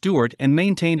Elizabeth Stuart and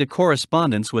maintained a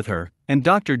correspondence with her, and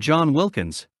Dr. John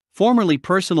Wilkins, formerly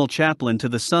personal chaplain to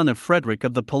the son of Frederick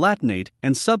of the Palatinate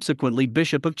and subsequently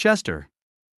Bishop of Chester.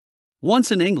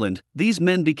 Once in England, these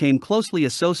men became closely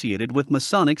associated with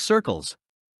Masonic circles.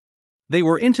 They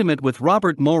were intimate with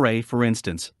Robert Moray, for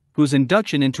instance, whose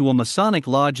induction into a Masonic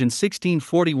lodge in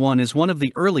 1641 is one of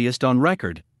the earliest on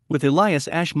record, with Elias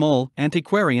Ashmole,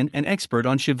 antiquarian and expert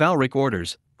on chivalric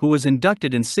orders, who was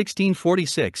inducted in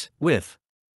 1646, with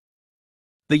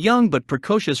the young but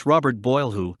precocious Robert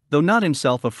Boyle, who, though not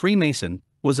himself a Freemason,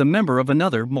 was a member of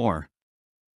another, more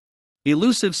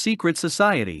elusive secret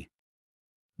society.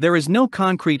 There is no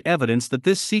concrete evidence that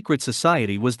this secret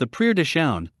society was the Prieur de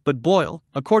Chaune, but Boyle,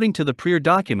 according to the Prieur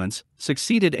documents,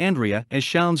 succeeded Andrea as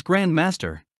Chaune's Grand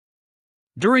Master.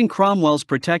 During Cromwell's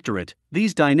protectorate,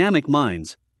 these dynamic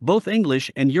minds, both English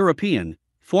and European,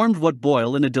 formed what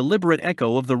Boyle, in a deliberate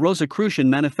echo of the Rosicrucian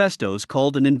Manifestos,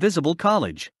 called an invisible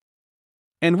college.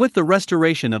 And with the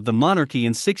restoration of the monarchy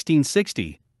in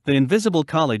 1660, the Invisible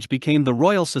College became the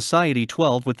Royal Society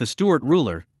 12, with the Stuart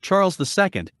ruler, Charles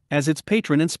II, as its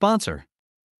patron and sponsor.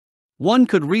 One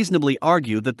could reasonably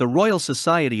argue that the Royal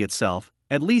Society itself,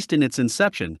 at least in its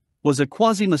inception, was a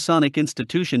quasi-Masonic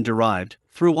institution derived,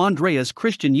 through Andrea's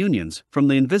Christian Unions, from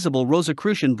the invisible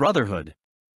Rosicrucian Brotherhood.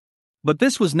 But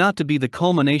this was not to be the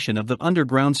culmination of the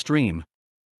underground stream.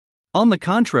 On the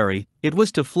contrary, it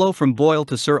was to flow from Boyle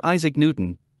to Sir Isaac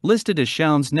Newton, listed as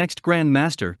Chaune's next Grand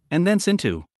Master, and thence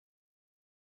into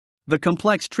the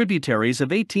complex tributaries of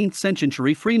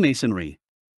 18th-century Freemasonry.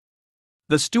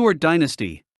 The Stuart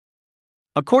Dynasty.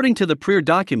 According to the Prieur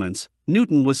documents,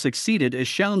 Newton was succeeded as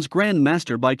Chaune's Grand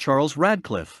Master by Charles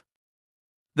Radcliffe.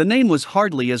 The name was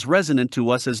hardly as resonant to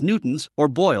us as Newton's, or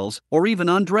Boyle's, or even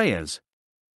Andrea's.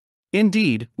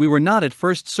 Indeed, we were not at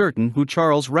first certain who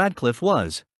Charles Radcliffe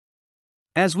was.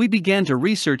 As we began to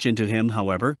research into him,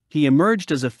 however, he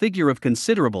emerged as a figure of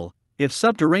considerable, if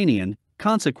subterranean,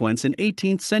 consequence in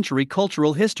 18th century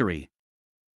cultural history.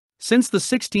 Since the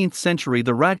 16th century,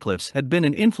 the Radcliffes had been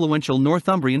an influential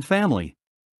Northumbrian family.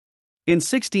 In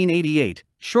 1688,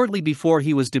 shortly before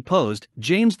he was deposed,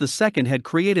 James II had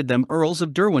created them Earls of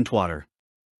Derwentwater.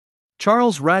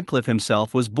 Charles Radcliffe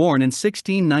himself was born in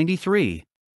 1693.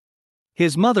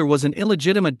 His mother was an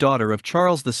illegitimate daughter of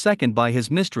Charles II by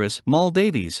his mistress, Moll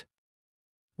Davies.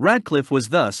 Radcliffe was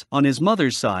thus, on his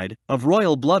mother's side, of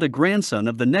royal blood, a grandson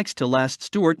of the next-to-last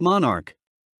Stuart monarch.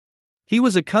 He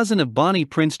was a cousin of Bonnie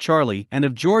Prince Charlie and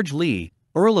of George Leigh,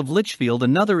 Earl of Lichfield,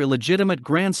 another illegitimate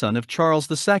grandson of Charles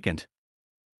II.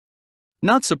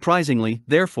 Not surprisingly,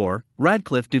 therefore,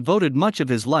 Radcliffe devoted much of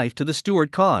his life to the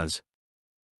Stuart cause.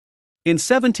 In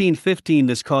 1715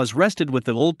 this cause rested with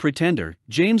the Old Pretender,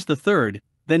 James III,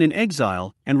 then in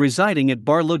exile, and residing at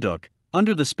Bar-le-Duc,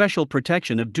 under the special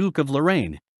protection of Duke of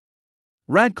Lorraine.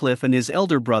 Radcliffe and his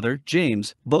elder brother,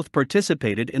 James, both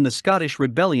participated in the Scottish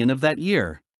rebellion of that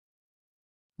year.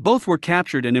 Both were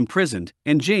captured and imprisoned,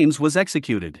 and James was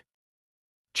executed.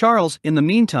 Charles, in the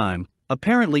meantime,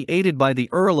 apparently aided by the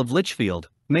Earl of Lichfield,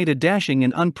 made a dashing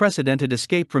and unprecedented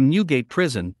escape from Newgate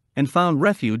prison, and found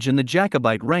refuge in the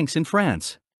Jacobite ranks in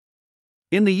France.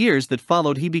 In the years that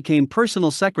followed he became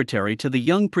personal secretary to the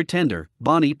young Pretender,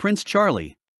 Bonnie Prince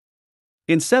Charlie.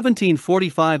 In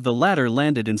 1745 the latter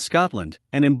landed in Scotland,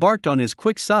 and embarked on his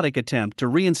quixotic attempt to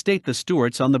reinstate the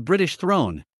Stuarts on the British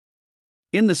throne.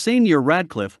 In the same year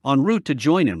Radcliffe, en route to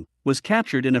join him, was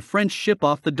captured in a French ship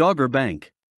off the Dogger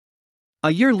Bank.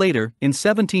 A year later, in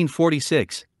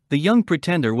 1746, the young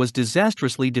Pretender was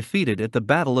disastrously defeated at the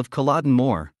Battle of Culloden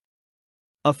Moor.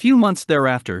 A few months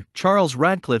thereafter, Charles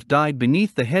Radcliffe died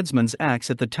beneath the headsman's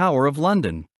axe at the Tower of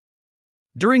London.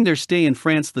 During their stay in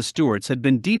France, the Stuarts had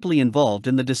been deeply involved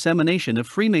in the dissemination of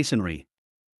Freemasonry.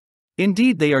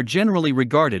 Indeed, they are generally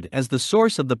regarded as the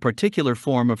source of the particular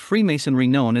form of Freemasonry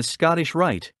known as Scottish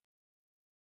Rite.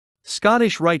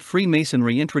 Scottish Rite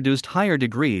Freemasonry introduced higher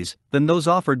degrees than those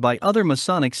offered by other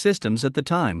Masonic systems at the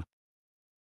time.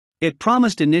 It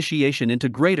promised initiation into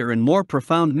greater and more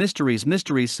profound mysteries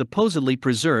supposedly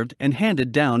preserved and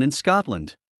handed down in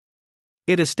Scotland.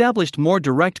 It established more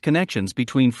direct connections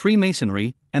between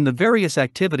Freemasonry and the various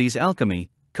activities alchemy,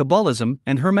 Kabbalism,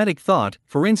 and Hermetic thought,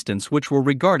 for instance, which were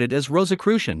regarded as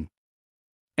Rosicrucian.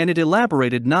 And it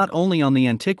elaborated not only on the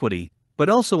antiquity, but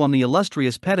also on the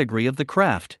illustrious pedigree of the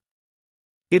craft.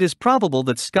 It is probable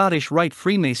that Scottish Rite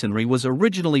Freemasonry was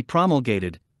originally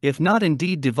promulgated, if not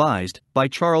indeed devised, by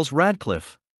Charles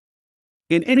Radcliffe.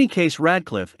 In any case,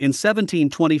 Radcliffe, in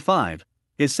 1725,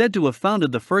 is said to have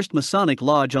founded the first Masonic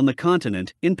lodge on the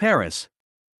continent, in Paris.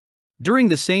 During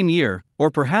the same year,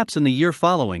 or perhaps in the year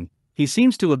following, he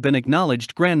seems to have been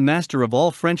acknowledged Grand Master of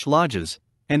all French lodges,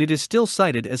 and it is still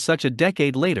cited as such a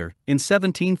decade later, in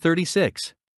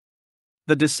 1736.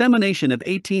 The dissemination of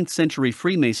 18th century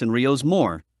Freemasonry owes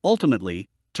more, ultimately,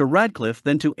 to Radcliffe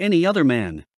than to any other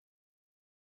man.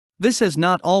 This has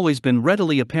not always been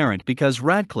readily apparent because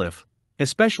Radcliffe,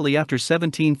 especially after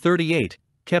 1738,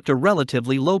 kept a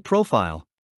relatively low profile.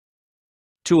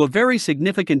 To a very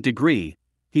significant degree,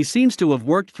 he seems to have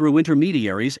worked through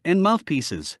intermediaries and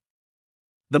mouthpieces.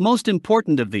 The most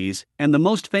important of these, and the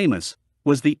most famous,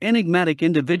 was the enigmatic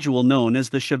individual known as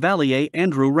the Chevalier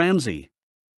Andrew Ramsay.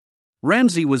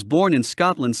 Ramsay was born in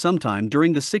Scotland sometime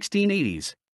during the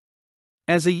 1680s.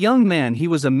 As a young man he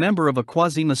was a member of a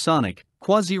quasi-Masonic,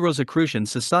 quasi-Rosicrucian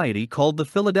society called the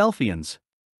Philadelphians.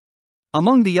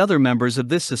 Among the other members of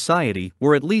this society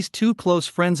were at least two close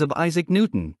friends of Isaac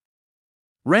Newton.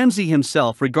 Ramsay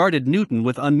himself regarded Newton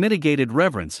with unmitigated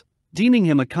reverence, deeming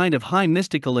him a kind of high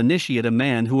mystical initiate, a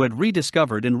man who had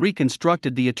rediscovered and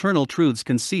reconstructed the eternal truths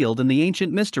concealed in the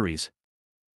ancient mysteries.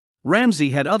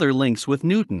 Ramsay had other links with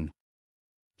Newton.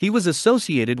 He was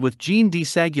associated with Jean de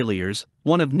Saguliers,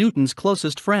 one of Newton's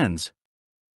closest friends.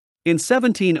 In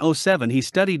 1707 he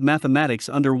studied mathematics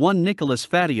under one Nicolas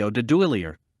Fatio de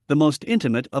Duillier, the most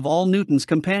intimate of all Newton's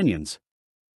companions.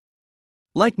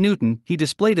 Like Newton, he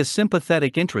displayed a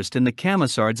sympathetic interest in the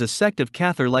Camisards, a sect of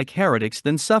Cathar-like heretics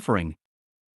then suffering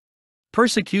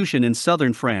persecution in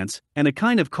southern France, and a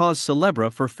kind of cause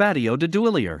célèbre for Fatio de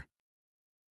Duillier.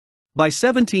 By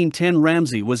 1710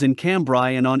 Ramsay was in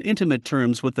Cambrai and on intimate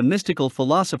terms with the mystical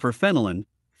philosopher Fenelon,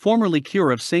 formerly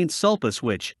cure of Saint Sulpice,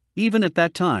 which, even at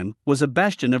that time, was a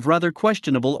bastion of rather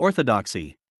questionable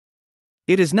orthodoxy.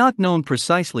 It is not known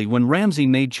precisely when Ramsay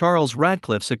made Charles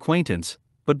Radcliffe's acquaintance,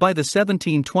 but by the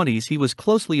 1720s he was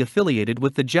closely affiliated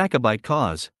with the Jacobite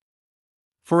cause.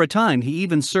 For a time he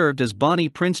even served as Bonnie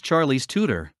Prince Charlie's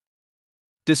tutor.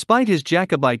 Despite his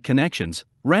Jacobite connections,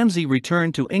 Ramsay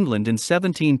returned to England in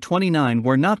 1729,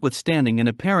 where, notwithstanding an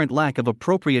apparent lack of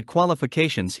appropriate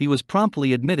qualifications, he was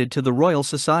promptly admitted to the Royal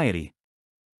Society.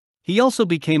 He also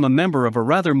became a member of a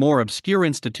rather more obscure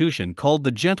institution called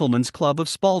the Gentlemen's Club of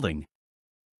Spalding.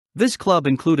 This club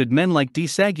included men like de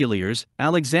Saguliers,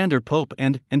 Alexander Pope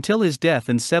and, until his death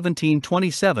in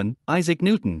 1727, Isaac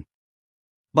Newton.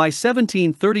 By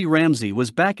 1730 Ramsay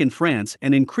was back in France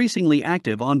and increasingly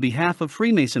active on behalf of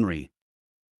Freemasonry.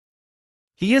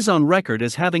 He is on record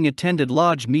as having attended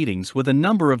lodge meetings with a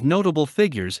number of notable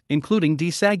figures, including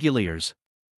de Saguliers.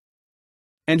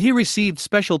 And he received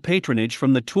special patronage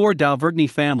from the Tour d'Auvergne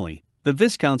family, the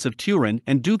Viscounts of Turin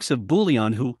and Dukes of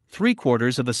Bouillon, who,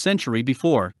 3/4 of a century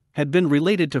before, had been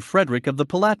related to Frederick of the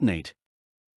Palatinate.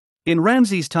 In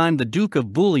Ramsay's time, the Duke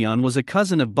of Bouillon was a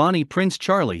cousin of Bonnie Prince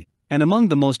Charlie, and among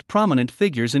the most prominent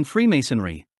figures in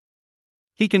Freemasonry.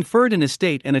 He conferred an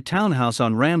estate and a townhouse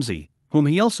on Ramsay, whom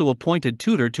he also appointed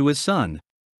tutor to his son.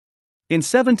 In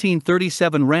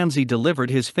 1737 Ramsay delivered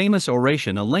his famous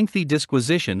oration, a lengthy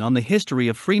disquisition on the history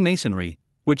of Freemasonry,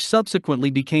 which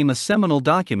subsequently became a seminal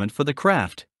document for the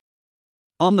craft.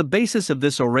 On the basis of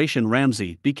this oration,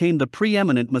 Ramsay became the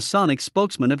preeminent Masonic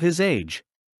spokesman of his age.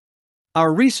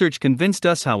 Our research convinced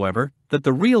us, however, that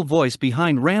the real voice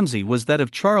behind Ramsay was that of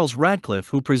Charles Radcliffe,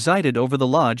 who presided over the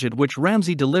lodge at which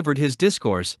Ramsay delivered his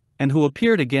discourse, and who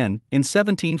appeared again, in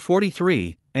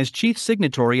 1743, as chief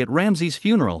signatory at Ramsay's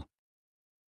funeral.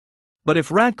 But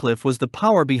if Radcliffe was the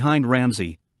power behind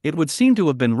Ramsay, it would seem to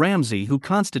have been Ramsay who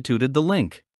constituted the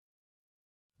link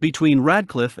between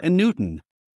Radcliffe and Newton.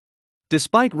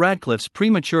 Despite Radcliffe's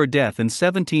premature death in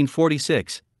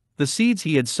 1746, the seeds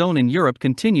he had sown in Europe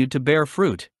continued to bear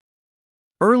fruit.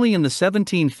 Early in the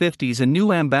 1750s, a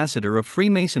new ambassador of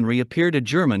Freemasonry appeared, a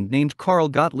German named Karl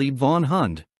Gottlieb von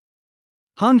Hund.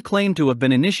 Hund claimed to have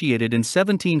been initiated in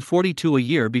 1742, a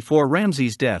year before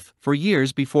Ramsay's death, 4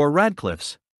 years before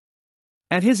Radcliffe's.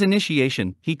 At his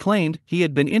initiation, he claimed he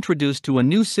had been introduced to a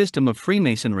new system of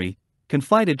Freemasonry,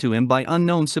 confided to him by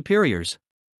unknown superiors.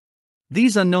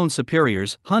 These unknown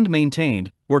superiors, Hund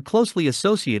maintained, were closely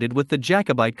associated with the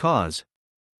Jacobite cause.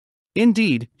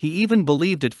 Indeed, he even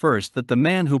believed at first that the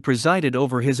man who presided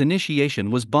over his initiation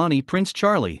was Bonnie Prince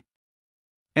Charlie.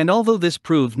 And although this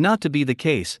proved not to be the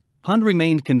case, Hund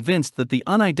remained convinced that the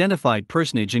unidentified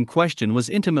personage in question was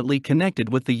intimately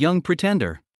connected with the young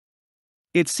pretender.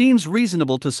 It seems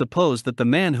reasonable to suppose that the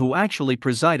man who actually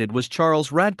presided was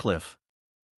Charles Radcliffe.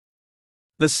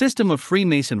 The system of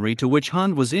Freemasonry to which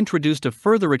Hund was introduced, a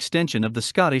further extension of the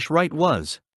Scottish Rite,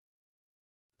 was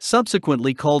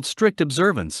subsequently called strict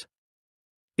observance.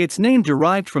 Its name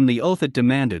derived from the oath it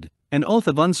demanded, an oath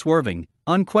of unswerving,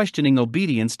 unquestioning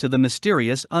obedience to the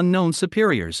mysterious unknown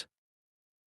superiors.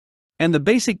 And the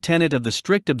basic tenet of the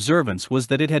strict observance was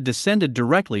that it had descended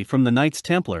directly from the Knights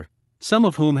Templar, some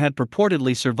of whom had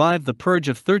purportedly survived the purge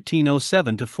of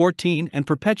 1307-14 and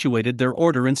perpetuated their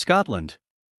order in Scotland.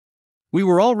 We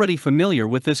were already familiar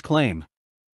with this claim.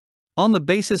 On the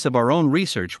basis of our own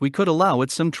research, we could allow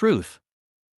it some truth.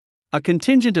 A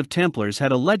contingent of Templars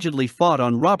had allegedly fought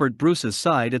on Robert Bruce's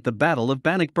side at the Battle of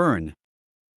Bannockburn.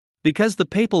 Because the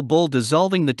papal bull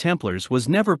dissolving the Templars was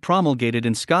never promulgated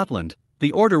in Scotland,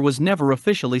 the order was never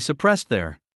officially suppressed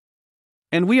there.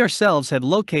 And we ourselves had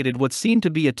located what seemed to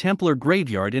be a Templar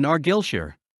graveyard in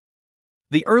Argyllshire.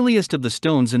 The earliest of the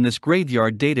stones in this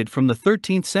graveyard dated from the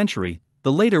 13th century,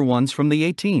 the later ones from the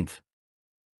 18th.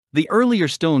 The earlier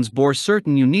stones bore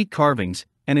certain unique carvings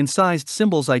and incised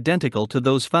symbols identical to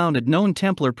those found at known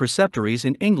Templar preceptories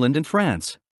in England and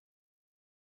France.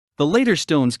 The later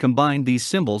stones combined these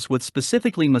symbols with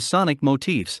specifically Masonic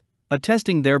motifs,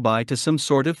 attesting thereby to some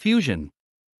sort of fusion.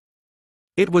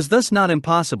 It was thus not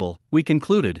impossible, we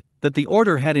concluded, that the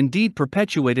order had indeed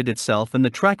perpetuated itself in the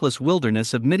trackless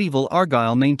wilderness of medieval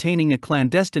Argyll, maintaining a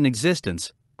clandestine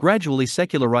existence, gradually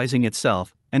secularizing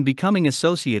itself, and becoming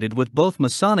associated with both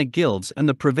Masonic guilds and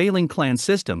the prevailing clan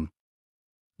system.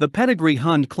 The pedigree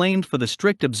Hund claimed for the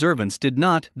strict observance did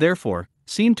not, therefore,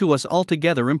 seem to us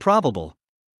altogether improbable.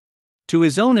 To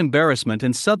his own embarrassment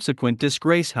and subsequent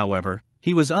disgrace, however,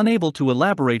 he was unable to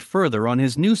elaborate further on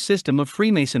his new system of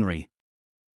Freemasonry.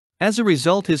 As a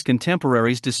result, his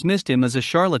contemporaries dismissed him as a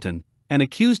charlatan, and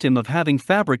accused him of having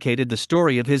fabricated the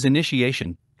story of his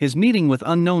initiation, his meeting with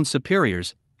unknown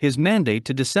superiors, his mandate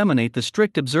to disseminate the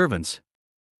strict observance.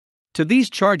 To these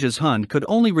charges Hund could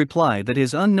only reply that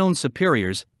his unknown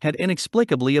superiors had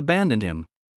inexplicably abandoned him.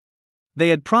 They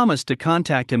had promised to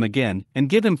contact him again and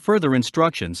give him further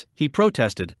instructions, he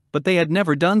protested, but they had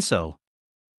never done so.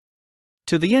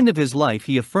 To the end of his life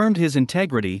he affirmed his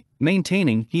integrity,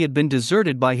 maintaining he had been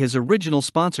deserted by his original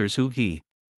sponsors who he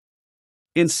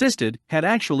insisted had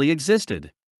actually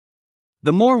existed.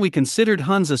 The more we considered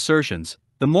Hund's assertions,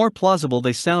 the more plausible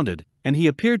they sounded, and he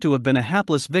appeared to have been a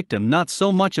hapless victim not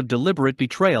so much of deliberate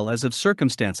betrayal as of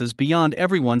circumstances beyond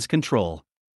everyone's control.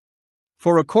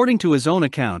 For according to his own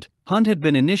account, Hund had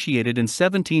been initiated in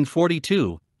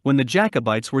 1742, when the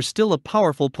Jacobites were still a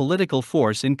powerful political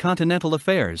force in continental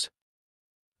affairs.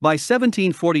 By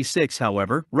 1746,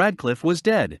 however, Radcliffe was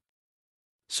dead.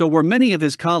 So were many of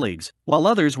his colleagues, while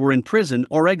others were in prison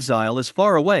or exile as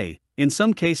far away, in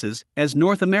some cases, as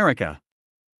North America.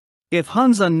 If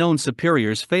Hund's unknown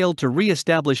superiors failed to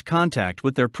re-establish contact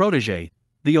with their protégé,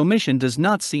 the omission does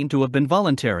not seem to have been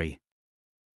voluntary.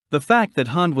 The fact that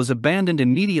Hund was abandoned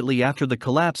immediately after the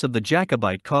collapse of the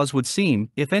Jacobite cause would seem,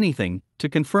 if anything, to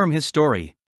confirm his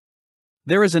story.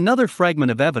 There is another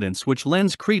fragment of evidence which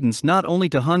lends credence not only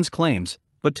to Hund's claims,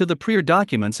 but to the prior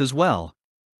documents as well.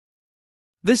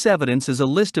 This evidence is a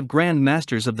list of Grand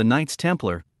Masters of the Knights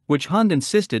Templar, which Hund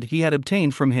insisted he had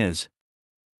obtained from his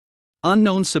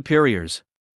unknown superiors.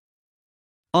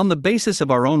 On the basis of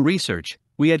our own research,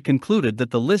 we had concluded that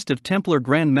the list of Templar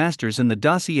Grand Masters in the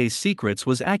dossier's secrets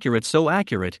was accurate, so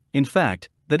accurate, in fact,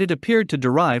 that it appeared to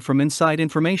derive from inside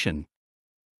information.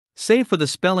 Save for the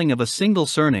spelling of a single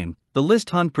surname, the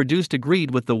list Hund produced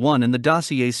agreed with the one in the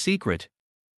dossier's secret.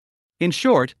 In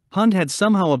short, Hund had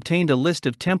somehow obtained a list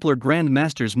of Templar Grand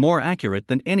Masters more accurate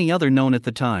than any other known at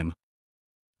the time.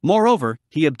 Moreover,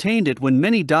 he obtained it when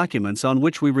many documents on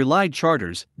which we relied,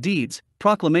 charters, deeds,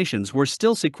 proclamations, were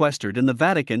still sequestered in the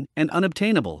Vatican and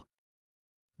unobtainable.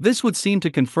 This would seem to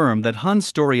confirm that Hund's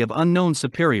story of unknown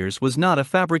superiors was not a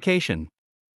fabrication.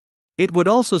 It would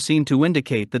also seem to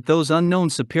indicate that those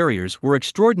unknown superiors were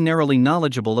extraordinarily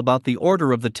knowledgeable about the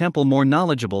order of the temple, more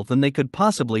knowledgeable than they could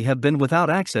possibly have been without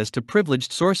access to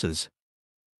privileged sources.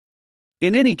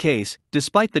 In any case,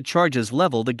 despite the charges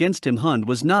leveled against him, Hund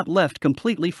was not left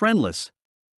completely friendless.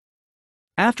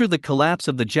 After the collapse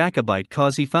of the Jacobite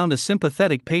cause, he found a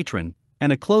sympathetic patron,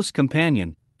 and a close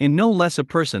companion, in no less a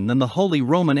person than the Holy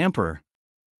Roman Emperor.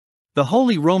 The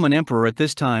Holy Roman Emperor at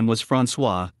this time was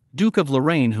Francois, Duke of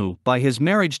Lorraine, who, by his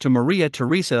marriage to Maria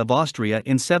Theresa of Austria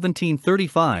in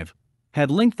 1735,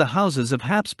 had linked the houses of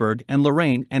Habsburg and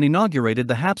Lorraine and inaugurated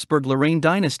the Habsburg-Lorraine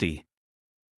dynasty.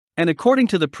 And according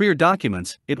to the prior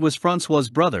documents, it was Francois's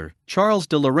brother, Charles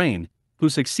de Lorraine, who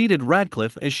succeeded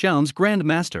Radcliffe as Chaun's Grand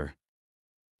Master.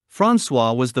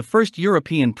 Francois was the first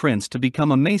European prince to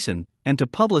become a Mason and to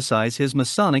publicize his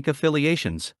Masonic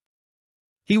affiliations.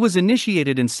 He was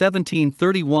initiated in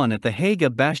 1731 at the Hague, a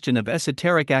bastion of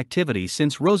esoteric activity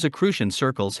since Rosicrucian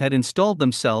circles had installed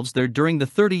themselves there during the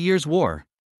 30 Years' War.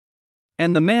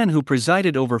 And the man who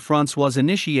presided over Francois's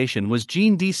initiation was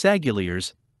Jean de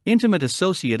Saguliers, intimate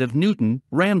associate of Newton,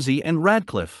 Ramsay and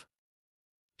Radcliffe.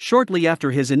 Shortly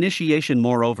after his initiation,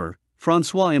 moreover,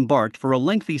 Francois embarked for a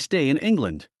lengthy stay in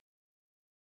England.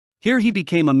 Here he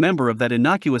became a member of that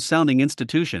innocuous-sounding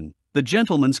institution, the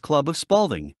Gentlemen's Club of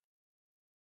Spalding.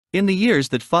 In the years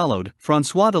that followed,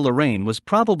 Francois de Lorraine was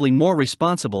probably more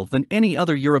responsible than any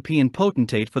other European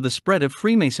potentate for the spread of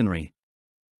Freemasonry.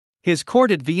 His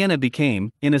court at Vienna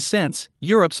became, in a sense,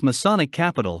 Europe's Masonic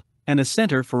capital, and a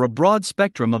center for a broad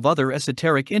spectrum of other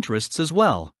esoteric interests as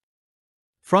well.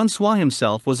 Francois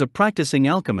himself was a practicing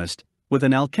alchemist, with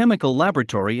an alchemical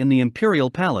laboratory in the imperial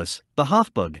palace, the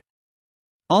Hofburg.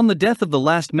 On the death of the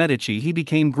last Medici, he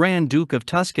became Grand Duke of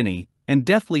Tuscany, and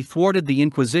deftly thwarted the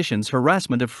Inquisition's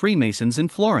harassment of Freemasons in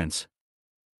Florence.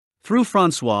 Through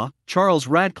Francois, Charles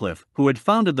Radcliffe, who had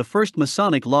founded the first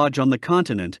Masonic lodge on the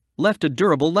continent, left a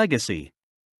durable legacy.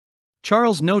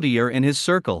 Charles Nodier and his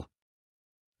circle.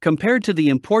 Compared to the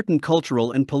important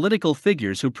cultural and political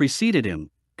figures who preceded him,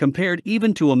 compared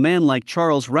even to a man like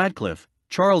Charles Radcliffe,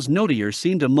 Charles Nodier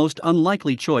seemed a most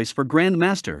unlikely choice for Grand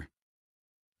Master.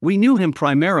 We knew him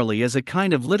primarily as a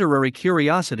kind of literary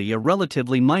curiosity, a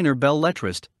relatively minor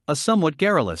belles-lettrist, a somewhat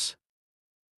garrulous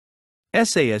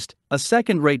essayist, a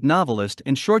second-rate novelist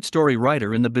and short story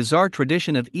writer in the bizarre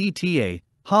tradition of E.T.A.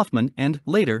 Hoffmann and,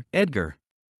 later, Edgar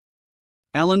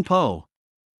Allan Poe.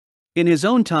 In his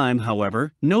own time,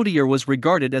 however, Nodier was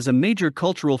regarded as a major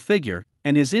cultural figure,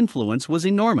 and his influence was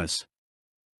enormous.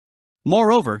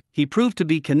 Moreover, he proved to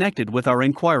be connected with our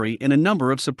inquiry in a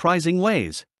number of surprising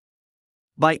ways.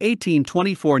 By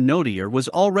 1824, Nodier was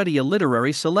already a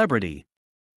literary celebrity.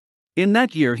 In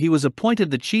that year he was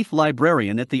appointed the chief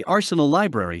librarian at the Arsenal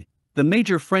Library, the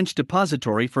major French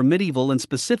depository for medieval and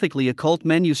specifically occult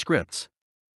manuscripts.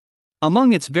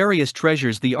 Among its various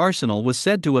treasures, the arsenal was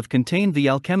said to have contained the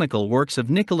alchemical works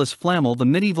of Nicholas Flamel, the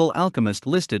medieval alchemist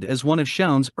listed as one of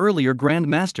Chaun's earlier grand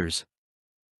masters.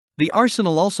 The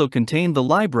arsenal also contained the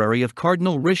library of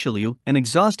Cardinal Richelieu, an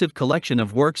exhaustive collection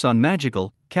of works on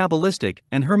magical, Kabbalistic,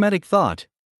 and Hermetic thought.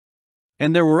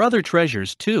 And there were other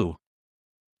treasures too.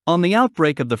 On the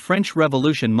outbreak of the French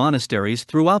Revolution, monasteries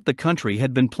throughout the country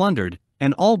had been plundered,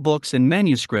 and all books and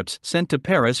manuscripts sent to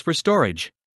Paris for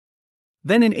storage.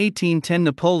 Then in 1810,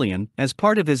 Napoleon, as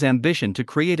part of his ambition to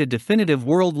create a definitive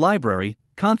world library,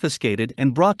 confiscated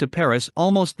and brought to Paris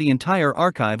almost the entire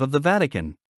archive of the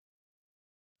Vatican.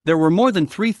 There were more than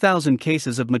 3,000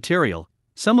 cases of material,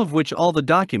 some of which all the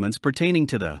documents pertaining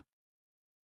to the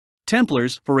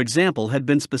Templars, for example, had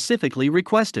been specifically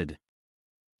requested.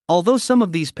 Although some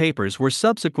of these papers were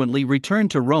subsequently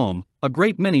returned to Rome, a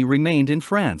great many remained in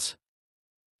France.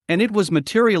 And it was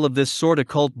material of this sort,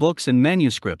 occult books and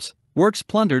manuscripts, works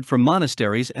plundered from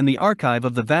monasteries and the archive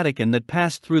of the Vatican, that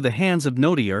passed through the hands of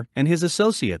Nodier and his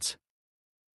associates.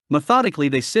 Methodically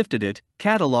they sifted it,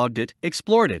 catalogued it,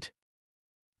 explored it.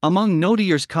 Among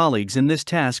Nodier's colleagues in this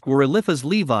task were Eliphas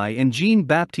Levi and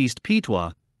Jean-Baptiste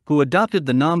Pitois, who adopted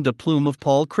the nom de plume of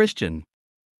Paul Christian.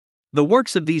 The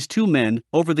works of these two men,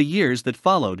 over the years that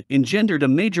followed, engendered a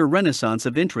major renaissance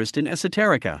of interest in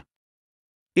esoterica.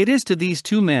 It is to these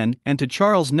two men, and to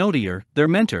Charles Nodier, their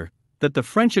mentor, that the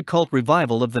French occult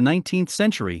revival of the 19th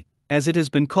century, as it has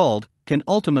been called, can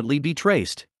ultimately be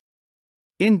traced.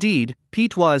 Indeed,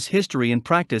 Pitois' history and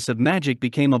practice of magic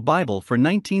became a Bible for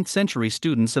 19th century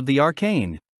students of the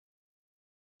arcane.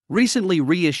 Recently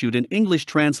reissued in English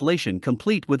translation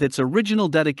complete with its original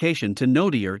dedication to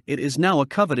Nodier, it is now a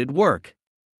coveted work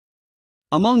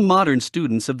among modern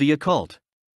students of the occult.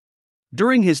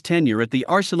 During his tenure at the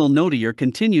Arsenal, Nodier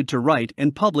continued to write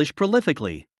and publish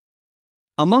prolifically.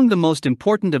 Among the most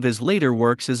important of his later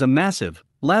works is a massive,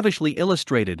 lavishly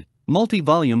illustrated,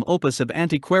 multi-volume opus of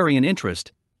antiquarian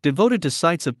interest, devoted to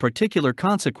sites of particular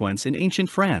consequence in ancient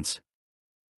France.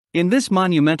 In this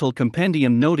monumental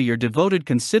compendium, Nodier devoted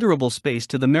considerable space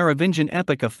to the Merovingian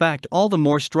epoch, a fact all the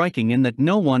more striking in that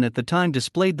no one at the time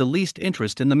displayed the least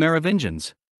interest in the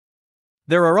Merovingians.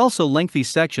 There are also lengthy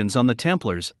sections on the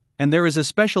Templars, and there is a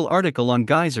special article on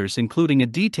geysers, including a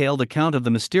detailed account of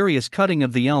the mysterious cutting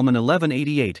of the elm in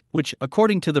 1188, which,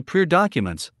 according to the Prieur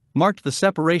documents, marked the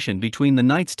separation between the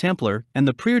Knights Templar and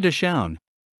the Prieur de Chaun.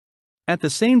 At the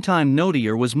same time,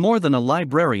 Nodier was more than a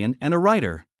librarian and a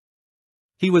writer.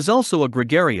 He was also a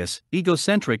gregarious,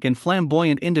 egocentric and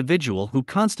flamboyant individual who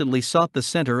constantly sought the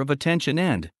center of attention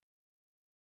and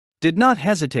did not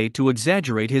hesitate to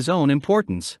exaggerate his own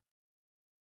importance.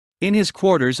 In his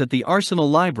quarters at the Arsenal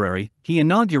Library, he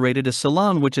inaugurated a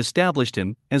salon which established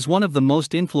him as one of the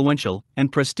most influential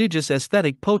and prestigious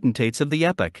aesthetic potentates of the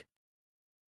epoch.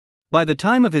 By the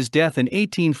time of his death in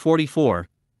 1844,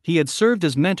 he had served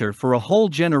as mentor for a whole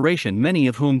generation, many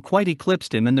of whom quite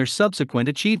eclipsed him in their subsequent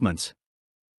achievements.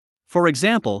 For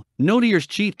example, Nodier's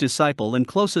chief disciple and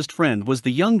closest friend was the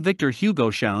young Victor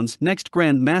Hugo, Chaun's next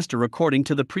Grand Master according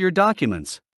to the Prieur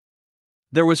documents.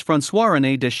 There was François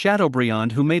Rene de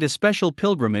Chateaubriand, who made a special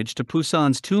pilgrimage to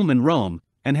Poussin's tomb in Rome,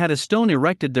 and had a stone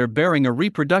erected there bearing a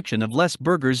reproduction of Les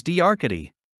Burger's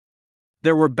d'Arcadie.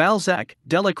 There were Balzac,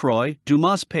 Delacroix,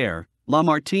 Dumas Père,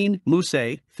 Lamartine,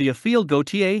 Musset, Théophile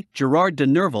Gautier, Gerard de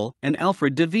Nerval, and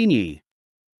Alfred de Vigny.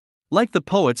 Like the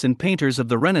poets and painters of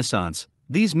the Renaissance,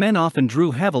 these men often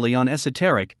drew heavily on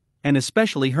esoteric, and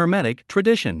especially Hermetic,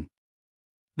 tradition.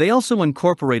 They also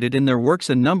incorporated in their works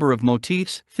a number of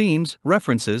motifs, themes,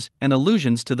 references, and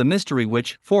allusions to the mystery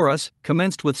which, for us,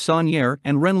 commenced with Saunière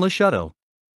and Rennes-le-Château.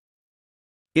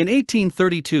 In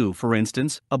 1832, for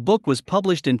instance, a book was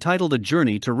published entitled A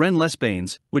Journey to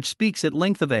Rennes-les-Bains, which speaks at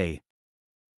length of a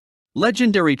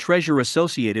legendary treasure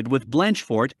associated with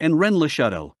Blanchefort and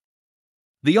Rennes-le-Château.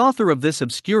 The author of this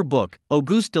obscure book,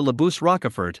 Auguste de Labousse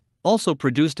Roquefort, also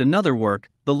produced another work,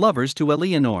 The Lovers to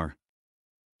Eleanor.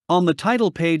 On the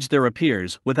title page there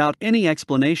appears, without any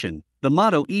explanation, the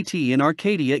motto Et in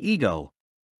Arcadia Ego.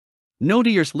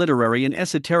 Nodier's literary and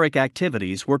esoteric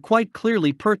activities were quite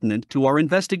clearly pertinent to our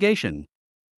investigation.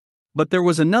 But there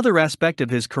was another aspect of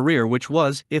his career which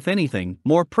was, if anything,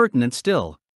 more pertinent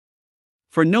still.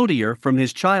 For Nodier, from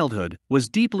his childhood, was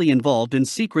deeply involved in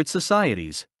secret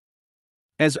societies.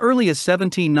 As early as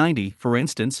 1790, for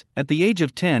instance, at the age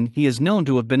of 10, he is known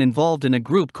to have been involved in a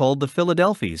group called the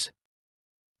Philadelphies.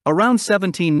 Around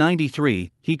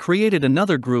 1793, he created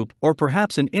another group, or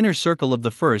perhaps an inner circle of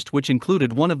the first, which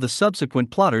included one of the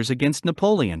subsequent plotters against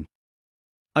Napoleon.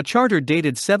 A charter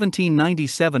dated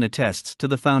 1797 attests to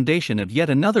the foundation of yet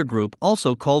another group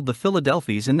also called the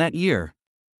Philadelphies in that year.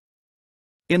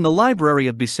 In the library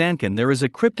of Besançon there is a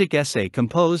cryptic essay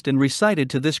composed and recited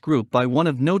to this group by one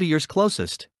of Nodier's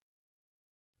closest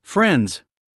friends.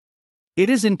 It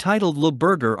is entitled Le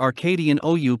Burger Arcadien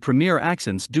aux premiers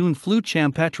accents d'une flûte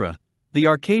champêtre. The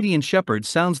Arcadian shepherd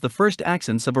sounds the first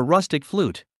accents of a rustic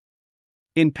flute.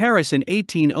 In Paris in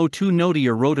 1802,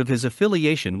 Nodier wrote of his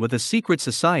affiliation with a secret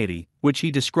society, which he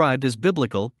described as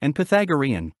biblical and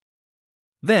Pythagorean.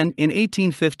 Then, in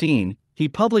 1815, he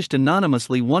published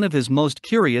anonymously one of his most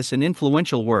curious and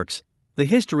influential works, The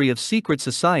History of Secret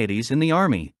Societies in the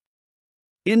Army.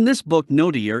 In this book,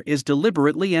 Nodier is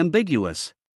deliberately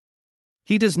ambiguous.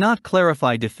 He does not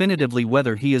clarify definitively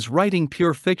whether he is writing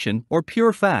pure fiction or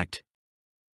pure fact.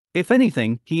 If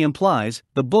anything, he implies,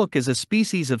 the book is a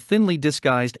species of thinly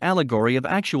disguised allegory of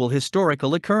actual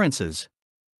historical occurrences.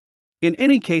 In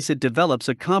any case, it develops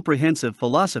a comprehensive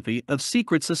philosophy of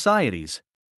secret societies.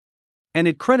 And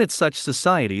it credits such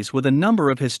societies with a number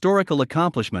of historical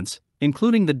accomplishments,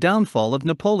 including the downfall of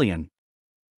Napoleon.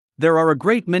 There are a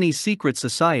great many secret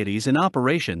societies in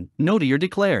operation, Nodier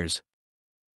declares.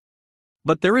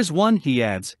 But there is one, he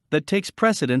adds, that takes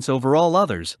precedence over all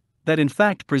others, that in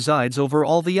fact presides over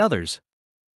all the others.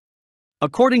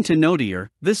 According to Nodier,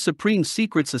 this supreme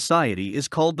secret society is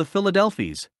called the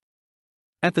Philadelphies.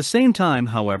 At the same time,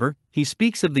 however, he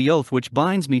speaks of the oath which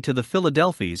binds me to the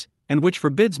Philadelphies, and which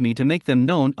forbids me to make them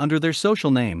known under their social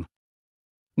name.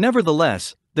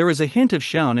 Nevertheless, there is a hint of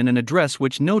Schaun in an address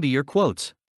which Nodier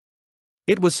quotes.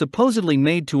 It was supposedly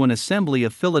made to an assembly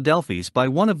of Philadelphies by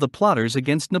one of the plotters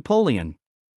against Napoleon.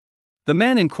 The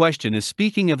man in question is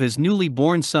speaking of his newly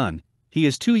born son. He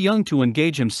is too young to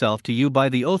engage himself to you by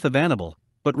the oath of Annibal,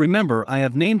 but remember I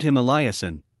have named him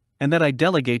Eliason, and that I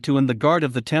delegate to him the guard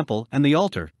of the temple and the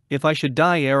altar, if I should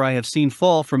die ere I have seen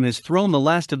fall from his throne the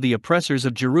last of the oppressors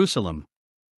of Jerusalem.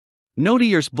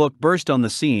 Nodier's book burst on the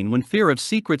scene when fear of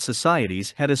secret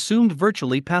societies had assumed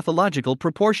virtually pathological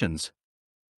proportions.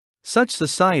 Such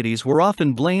societies were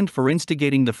often blamed for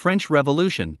instigating the French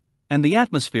Revolution and the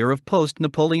atmosphere of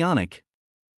post-Napoleonic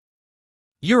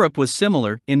Europe was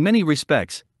similar, in many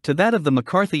respects, to that of the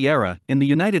McCarthy era in the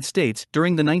United States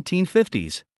during the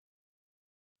 1950s.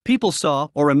 People saw,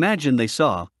 or imagined they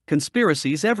saw,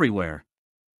 conspiracies everywhere.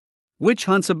 Witch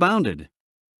hunts abounded.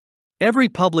 Every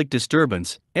public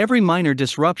disturbance, every minor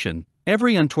disruption,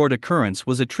 every untoward occurrence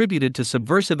was attributed to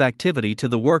subversive activity, to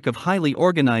the work of highly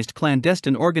organized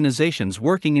clandestine organizations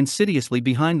working insidiously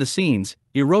behind the scenes,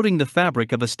 eroding the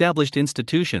fabric of established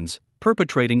institutions,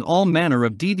 perpetrating all manner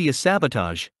of devious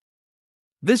sabotage.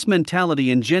 This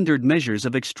mentality engendered measures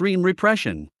of extreme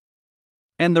repression.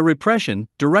 And the repression,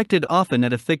 directed often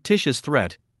at a fictitious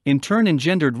threat, in turn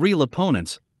engendered real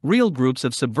opponents, real groups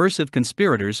of subversive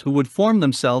conspirators who would form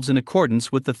themselves in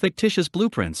accordance with the fictitious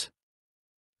blueprints.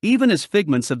 Even as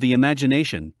figments of the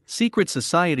imagination, secret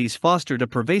societies fostered a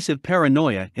pervasive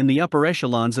paranoia in the upper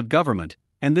echelons of government,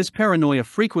 and this paranoia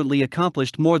frequently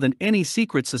accomplished more than any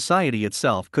secret society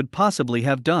itself could possibly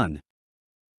have done.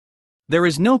 There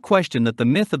is no question that the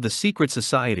myth of the secret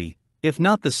society, if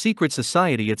not the secret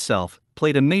society itself,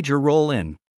 played a major role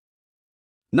in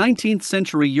 19th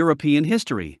century European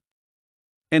history.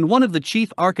 And one of the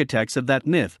chief architects of that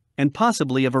myth, and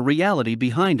possibly of a reality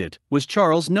behind it, was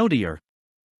Charles Nodier.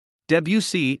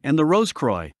 Debussy and the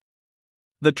Rose-Croix.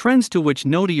 The trends to which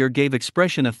Nodier gave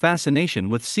expression, a fascination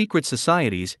with secret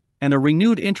societies and a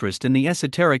renewed interest in the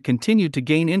esoteric, continued to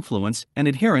gain influence and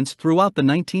adherents throughout the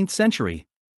 19th century.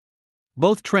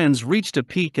 Both trends reached a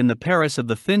peak in the Paris of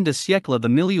the fin de siècle, the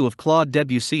milieu of Claude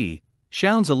Debussy,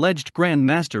 Schaun's alleged grand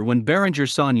master, when Béranger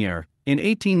Saunière, in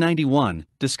 1891,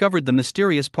 discovered the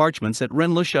mysterious parchments at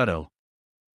Rennes-le-Château.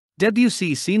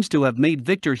 Debussy seems to have made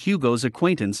Victor Hugo's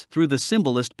acquaintance through the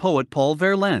symbolist poet Paul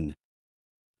Verlaine.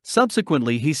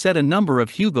 Subsequently, he set a number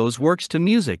of Hugo's works to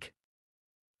music.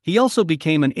 He also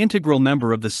became an integral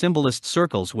member of the symbolist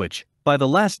circles which, by the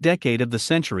last decade of the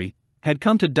century, had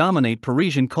come to dominate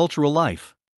Parisian cultural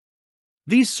life.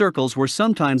 These circles were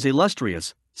sometimes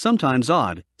illustrious, sometimes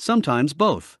odd, sometimes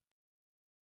both.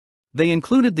 They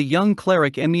included the young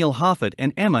cleric Émile Hoffet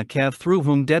and Emma Cave, through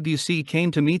whom Debussy came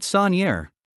to meet Saunière.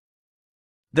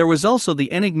 There was also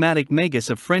the enigmatic magus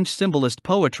of French symbolist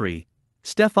poetry,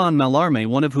 Stéphane Mallarmé,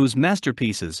 one of whose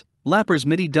masterpieces, Lapper's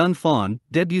Midi d'un Faun,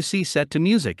 Debussy set to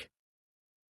music.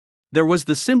 There was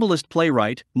the symbolist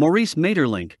playwright, Maurice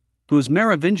Maeterlinck, whose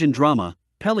Merovingian drama,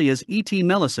 Pelléas et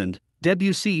Mélisande,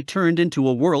 Debussy turned into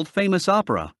a world-famous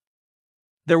opera.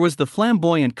 There was the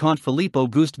flamboyant Count Philippe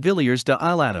Auguste Villiers de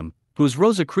l'Isle-Adam, whose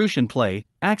Rosicrucian play,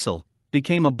 Axel,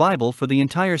 became a Bible for the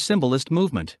entire symbolist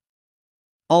movement.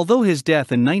 Although his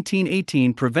death in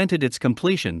 1918 prevented its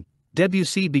completion,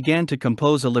 Debussy began to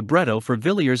compose a libretto for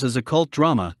Villiers' occult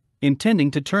drama,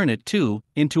 intending to turn it, too,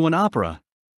 into an opera.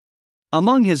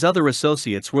 Among his other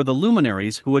associates were the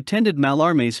luminaries who attended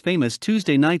Mallarmé's famous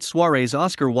Tuesday night soirées: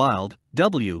 Oscar Wilde,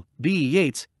 W. B.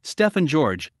 Yeats, Stephen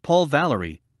George, Paul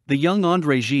Valéry, the young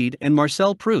André Gide, and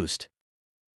Marcel Proust.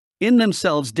 In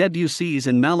themselves, Debussy's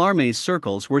and Mallarmé's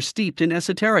circles were steeped in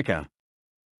esoterica.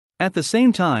 At the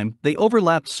same time, they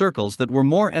overlapped circles that were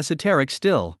more esoteric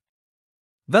still.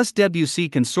 Thus Debussy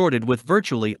consorted with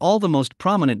virtually all the most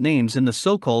prominent names in the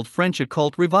so-called French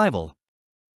occult revival.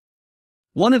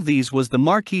 One of these was the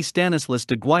Marquis Stanislas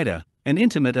de Guaita, an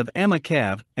intimate of Emma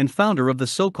Cave and founder of the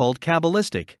so-called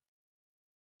Kabbalistic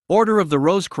Order of the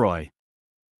Rose-Croix.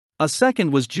 A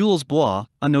second was Jules Bois,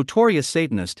 a notorious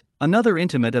Satanist, another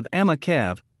intimate of Emma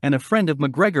Cave, and a friend of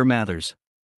MacGregor Mathers.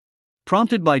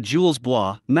 Prompted by Jules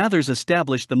Bois, Mathers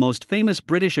established the most famous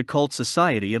British occult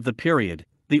society of the period,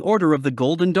 the Order of the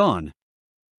Golden Dawn.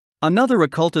 Another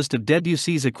occultist of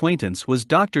Debussy's acquaintance was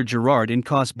Dr. Gerard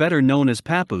Incos, better known as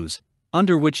Papoose,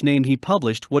 under which name he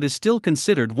published what is still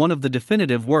considered one of the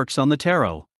definitive works on the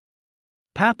tarot.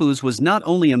 Papoose was not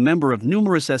only a member of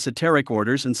numerous esoteric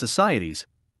orders and societies,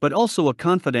 but also a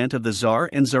confidant of the Tsar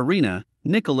and Tsarina,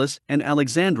 Nicholas and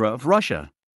Alexandra of Russia.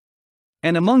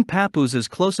 And among Papoose's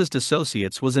closest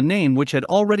associates was a name which had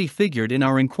already figured in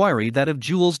our inquiry, that of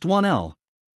Jules Douanel.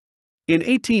 In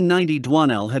 1890,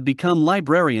 Douanel had become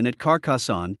librarian at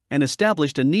Carcassonne and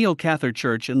established a Neo-Catholic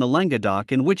church in the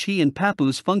Languedoc, in which he and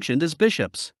Papoose functioned as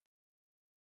bishops.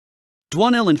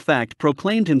 Douanel in fact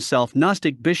proclaimed himself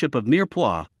Gnostic Bishop of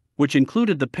Mirepoix, which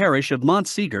included the parish of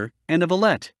Montségur, and of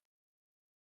Alet,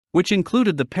 which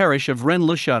included the parish of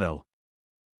Rennes-le-Château.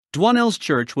 Douanel's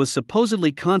church was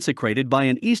supposedly consecrated by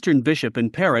an Eastern bishop in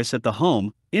Paris at the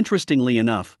home, interestingly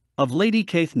enough, of Lady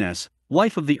Caithness,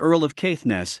 wife of the Earl of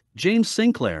Caithness, James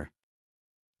Sinclair.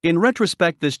 In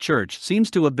retrospect, this church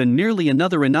seems to have been merely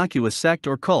another innocuous sect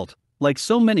or cult, like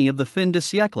so many of the fin de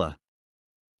siècle.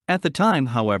 At the time,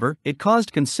 however, it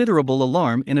caused considerable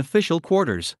alarm in official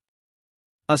quarters.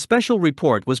 A special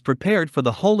report was prepared for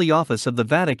the Holy Office of the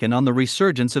Vatican on the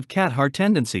resurgence of cat-heart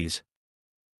tendencies.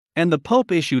 And the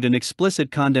Pope issued an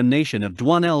explicit condemnation of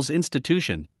Douanel's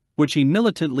institution, which he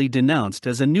militantly denounced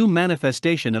as a new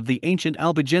manifestation of the ancient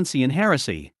Albigensian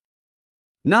heresy.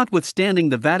 Notwithstanding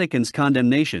the Vatican's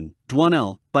condemnation,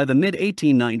 Douanel, by the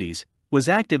mid-1890s, was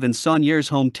active in Saunier's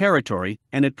home territory,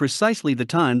 and at precisely the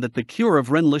time that the cure of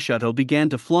Rennes-le-Château began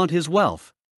to flaunt his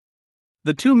wealth.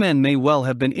 The two men may well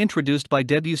have been introduced by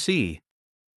Debussy,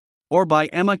 or by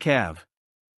Emma Cave,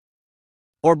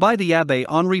 or by the Abbé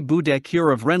Henri Boudet,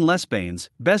 cure of Rennes-les-Bains,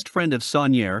 best friend of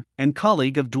Saunier, and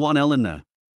colleague of Douanel in the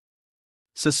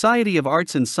Society of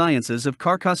Arts and Sciences of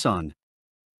Carcassonne.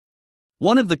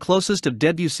 One of the closest of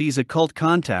Debussy's occult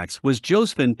contacts was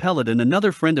Josephine Pelletan,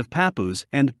 another friend of Papoose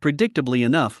and, predictably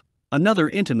enough, another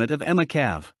intimate of Emma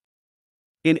Cave.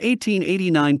 In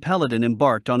 1889, Pelletan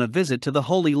embarked on a visit to the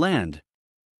Holy Land.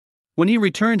 When he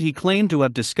returned, he claimed to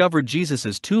have discovered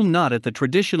Jesus's tomb not at the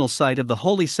traditional site of the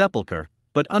Holy Sepulchre,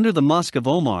 but under the Mosque of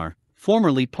Omar,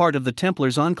 formerly part of the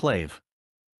Templars' enclave.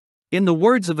 In the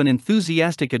words of an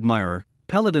enthusiastic admirer,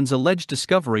 Pelletan's alleged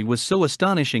discovery was so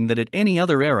astonishing that at any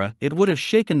other era it would have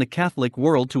shaken the Catholic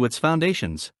world to its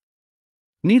foundations.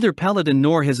 Neither Pelletan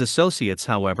nor his associates,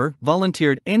 however,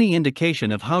 volunteered any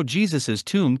indication of how Jesus's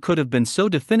tomb could have been so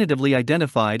definitively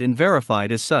identified and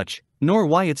verified as such, nor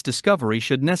why its discovery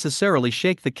should necessarily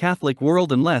shake the Catholic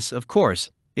world unless, of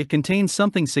course, it contains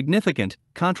something significant,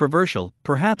 controversial,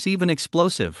 perhaps even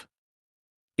explosive.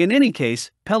 In any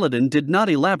case, Pelletan did not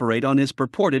elaborate on his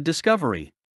purported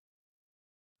discovery.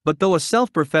 But though a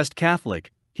self-professed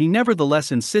Catholic, he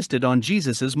nevertheless insisted on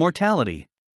Jesus's mortality.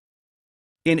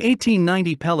 In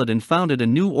 1890, Pelletan founded a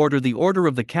new order, the Order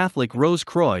of the Catholic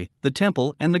Rose-Croix, the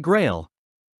Temple and the Grail.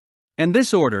 And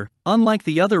this order, unlike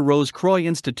the other Rose-Croix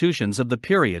institutions of the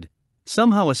period,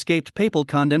 somehow escaped papal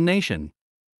condemnation.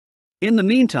 In the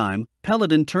meantime,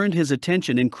 Pelletan turned his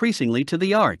attention increasingly to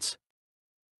the arts.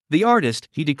 The artist,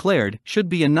 he declared, should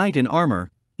be a knight in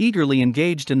armor, eagerly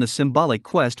engaged in the symbolic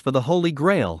quest for the Holy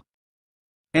Grail.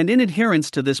 And in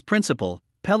adherence to this principle,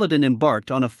 Pelletan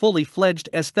embarked on a fully fledged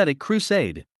aesthetic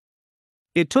crusade.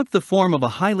 It took the form of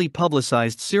a highly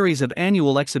publicized series of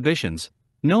annual exhibitions,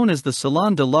 known as the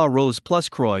Salon de la Rose plus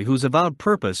Croix, whose avowed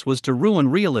purpose was to ruin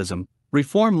realism,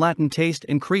 reform Latin taste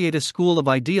and create a school of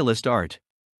idealist art.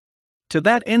 To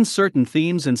that end, certain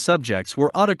themes and subjects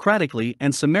were autocratically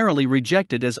and summarily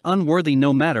rejected as unworthy,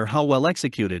 no matter how well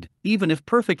executed, even if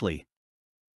perfectly.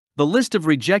 The list of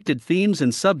rejected themes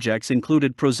and subjects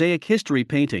included prosaic history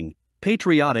painting,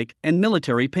 patriotic and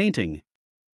military painting.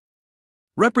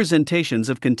 Representations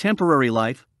of contemporary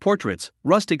life, portraits,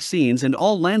 rustic scenes, and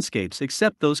all landscapes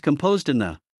except those composed in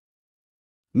the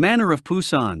manner of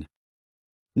Poussin.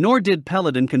 Nor did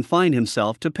Paladin confine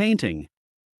himself to painting.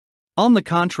 On the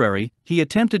contrary, he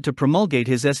attempted to promulgate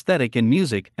his aesthetic in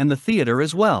music and the theater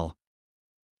as well.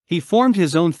 He formed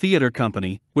his own theater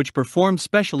company, which performed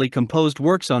specially composed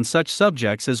works on such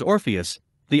subjects as Orpheus,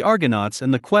 the Argonauts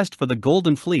and the Quest for the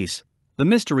Golden Fleece, the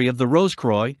Mystery of the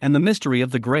Rose-Croix and the Mystery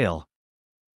of the Grail.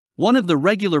 One of the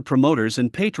regular promoters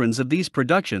and patrons of these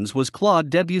productions was Claude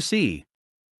Debussy.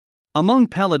 Among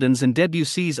Paladin's and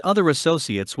Debussy's other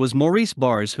associates was Maurice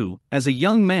Barrés, who, as a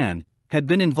young man, had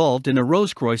been involved in a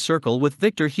Rose-Croix circle with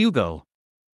Victor Hugo.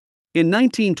 In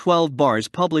 1912,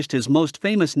 Barrés published his most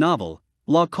famous novel,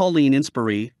 La Colline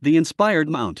Inspirée, The Inspired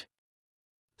Mount.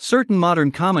 Certain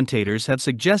modern commentators have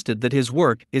suggested that his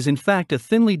work is in fact a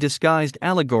thinly disguised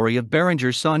allegory of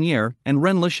Béranger Saunière and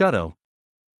Rennes le Château.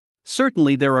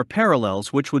 Certainly there are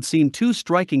parallels which would seem too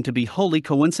striking to be wholly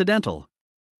coincidental.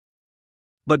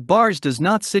 But Barrés does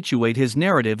not situate his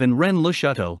narrative in Rennes le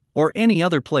Château, or any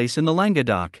other place in the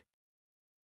Languedoc.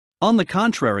 On the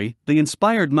contrary, the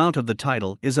inspired mount of the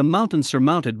title is a mountain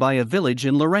surmounted by a village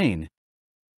in Lorraine.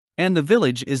 And the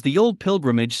village is the old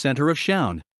pilgrimage center of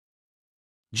Chaon.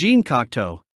 Jean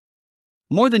Cocteau.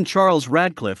 More than Charles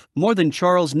Radcliffe, more than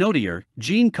Charles Nodier,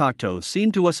 Jean Cocteau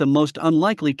seemed to us a most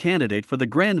unlikely candidate for the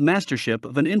grand mastership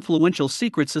of an influential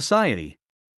secret society.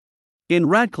 In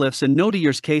Radcliffe's and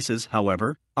Nodier's cases,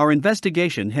 however, our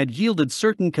investigation had yielded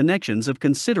certain connections of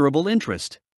considerable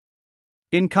interest.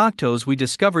 In Cocteau's we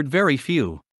discovered very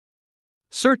few.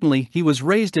 Certainly, he was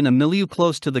raised in a milieu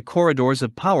close to the corridors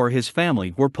of power. His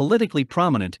family were politically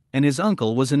prominent, and his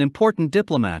uncle was an important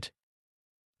diplomat.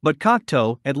 But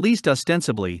Cocteau, at least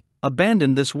ostensibly,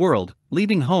 abandoned this world,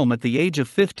 leaving home at the age of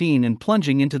 15 and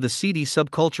plunging into the seedy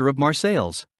subculture of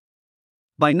Marseilles.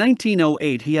 By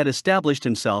 1908 he had established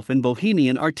himself in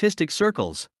Bohemian artistic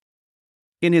circles.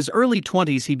 In his early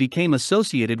 20s he became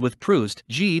associated with Proust,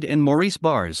 Gide and Maurice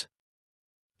Barrés.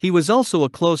 He was also a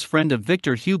close friend of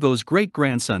Victor Hugo's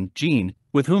great-grandson, Jean,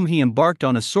 with whom he embarked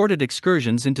on assorted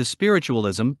excursions into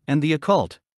spiritualism and the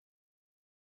occult.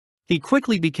 He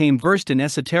quickly became versed in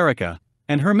esoterica,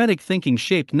 and Hermetic thinking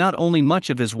shaped not only much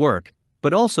of his work,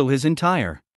 but also his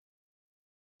entire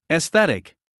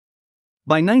aesthetic.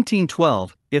 By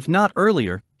 1912, if not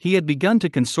earlier, he had begun to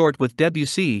consort with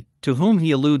Debussy, to whom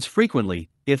he alludes frequently,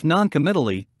 if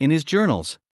non-committally, in his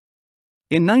journals.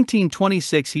 In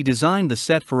 1926 he designed the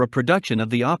set for a production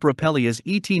of the opera Pelléas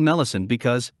et Melisande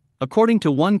because, according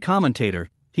to one commentator,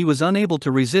 he was unable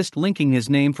to resist linking his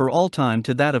name for all time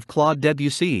to that of Claude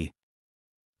Debussy.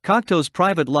 Cocteau's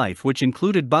private life, which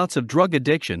included bouts of drug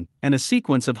addiction and a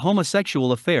sequence of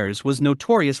homosexual affairs, was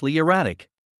notoriously erratic.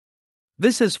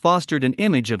 This has fostered an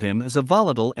image of him as a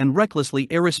volatile and recklessly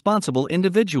irresponsible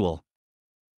individual.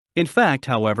 In fact,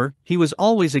 however, he was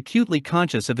always acutely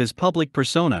conscious of his public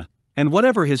persona, and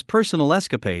whatever his personal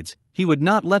escapades, he would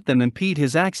not let them impede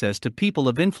his access to people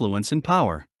of influence and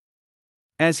power.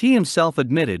 As he himself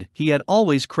admitted, he had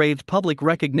always craved public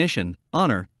recognition,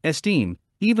 honor, esteem,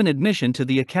 even admission to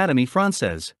the Académie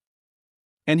Française.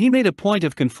 And he made a point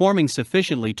of conforming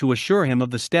sufficiently to assure him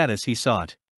of the status he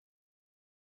sought.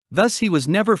 Thus he was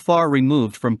never far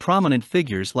removed from prominent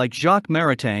figures like Jacques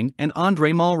Maritain and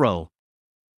André Malraux.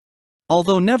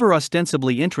 Although never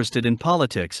ostensibly interested in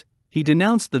politics, he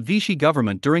denounced the Vichy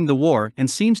government during the war and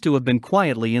seems to have been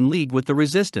quietly in league with the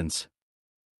resistance.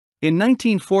 In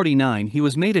 1949 he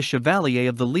was made a Chevalier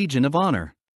of the Legion of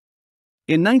Honor.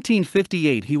 In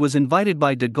 1958 he was invited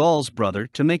by de Gaulle's brother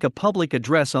to make a public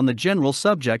address on the general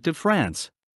subject of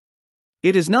France.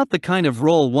 It is not the kind of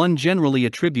role one generally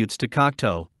attributes to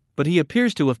Cocteau, but he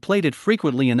appears to have played it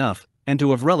frequently enough, and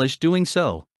to have relished doing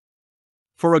so.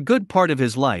 For a good part of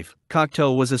his life,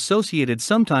 Cocteau was associated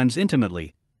sometimes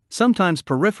intimately, sometimes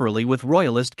peripherally with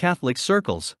royalist Catholic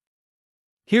circles.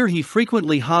 Here he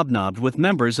frequently hobnobbed with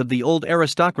members of the old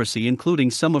aristocracy,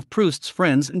 including some of Proust's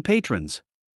friends and patrons.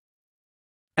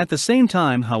 At the same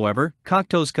time, however,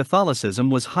 Cocteau's Catholicism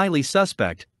was highly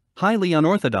suspect, highly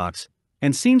unorthodox,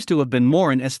 and seems to have been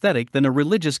more an aesthetic than a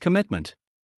religious commitment.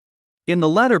 In the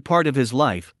latter part of his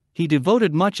life, he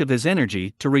devoted much of his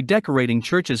energy to redecorating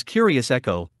churches, curious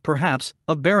echo, perhaps,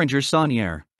 of Béranger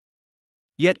Saunière.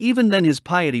 Yet even then his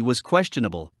piety was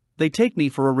questionable. They take me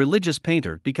for a religious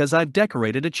painter because I've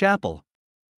decorated a chapel.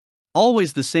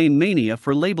 Always the same mania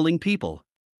for labeling people.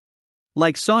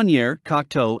 Like Saunière,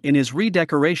 Cocteau, in his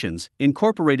redecorations,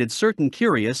 incorporated certain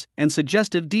curious and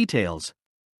suggestive details.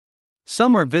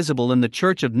 Some are visible in the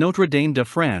Church of Notre Dame de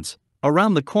France,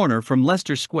 around the corner from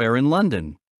Leicester Square in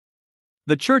London.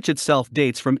 The church itself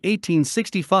dates from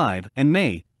 1865 and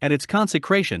may, at its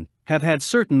consecration, have had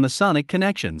certain Masonic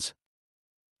connections.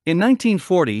 In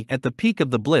 1940, at the peak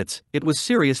of the Blitz, it was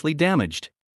seriously damaged.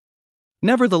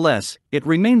 Nevertheless, it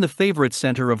remained the favorite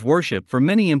center of worship for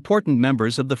many important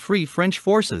members of the Free French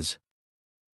forces.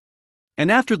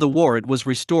 And after the war, it was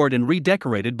restored and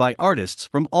redecorated by artists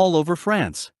from all over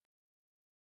France.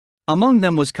 Among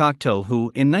them was Cocteau,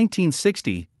 who, in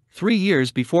 1960, 3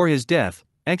 years before his death,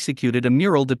 executed a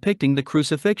mural depicting the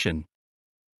crucifixion.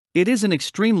 It is an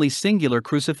extremely singular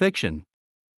crucifixion.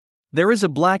 There is a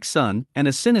black sun and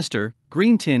a sinister,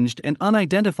 green-tinged and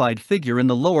unidentified figure in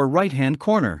the lower right-hand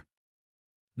corner.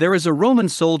 There is a Roman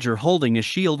soldier holding a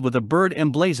shield with a bird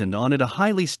emblazoned on it, a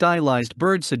highly stylized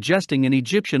bird suggesting an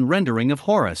Egyptian rendering of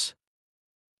Horus.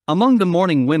 Among the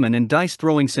mourning women and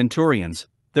dice-throwing centurions,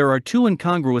 there are two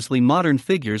incongruously modern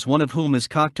figures, one of whom is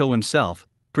Cocteau himself,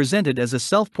 presented as a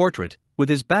self-portrait, with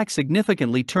his back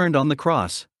significantly turned on the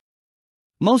cross.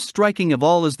 Most striking of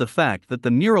all is the fact that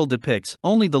the mural depicts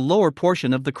only the lower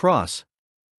portion of the cross.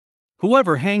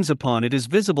 Whoever hangs upon it is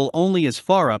visible only as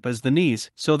far up as the knees,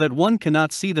 so that one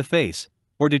cannot see the face,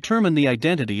 or determine the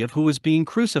identity of who is being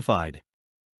crucified.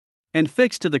 And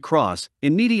fixed to the cross,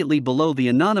 immediately below the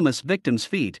anonymous victim's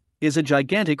feet, is a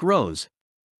gigantic rose.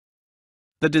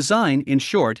 The design, in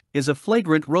short, is a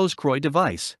flagrant Rose-Croix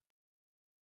device.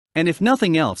 And if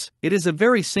nothing else, it is a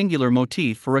very singular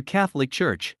motif for a Catholic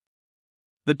church.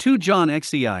 The Two John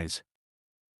XXIIs.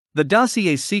 The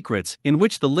dossier's secrets, in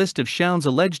which the list of Chouin's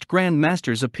alleged Grand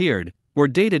Masters appeared, were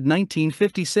dated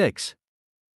 1956.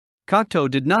 Cocteau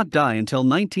did not die until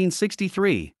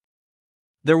 1963.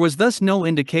 There was thus no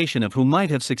indication of who might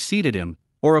have succeeded him,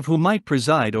 or of who might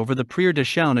preside over the Prieur de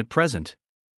Chouin at present.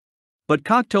 But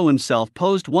Cocteau himself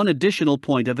posed one additional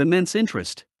point of immense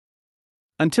interest.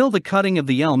 Until the cutting of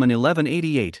the elm in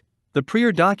 1188, the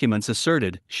Prieur documents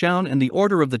asserted Chouin and the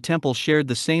Order of the Temple shared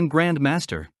the same Grand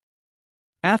Master.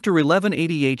 After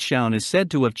 1188, Chouin is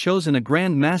said to have chosen a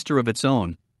Grand Master of its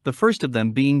own, the first of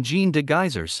them being Jean de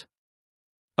Geysers.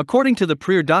 According to the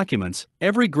Prieur documents,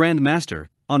 every Grand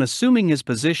Master, on assuming his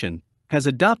position, has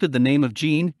adopted the name of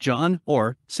Jean, John,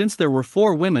 or, since there were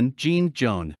 4 women, Jean,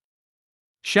 Joan.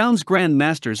 Chouin's Grand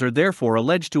Masters are therefore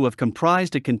alleged to have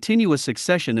comprised a continuous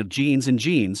succession of Jeans and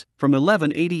Jeans, from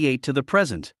 1188 to the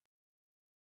present.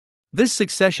 This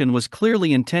succession was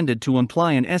clearly intended to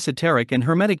imply an esoteric and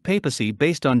hermetic papacy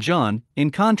based on John,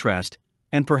 in contrast,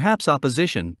 and perhaps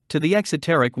opposition, to the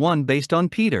exoteric one based on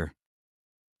Peter.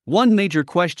 One major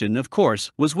question, of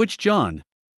course, was which John?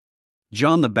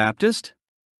 John the Baptist?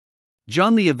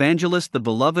 John the Evangelist, the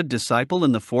beloved disciple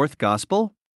in the 4th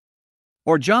Gospel?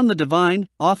 Or John the Divine,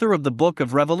 author of the Book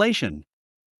of Revelation?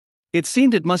 It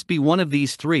seemed it must be one of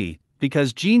these three,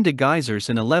 because Jean de Geysers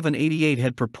in 1188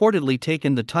 had purportedly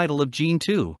taken the title of Jean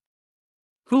II.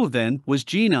 Who, then, was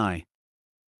Jean I?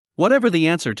 Whatever the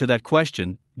answer to that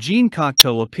question, Jean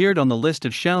Cocteau appeared on the list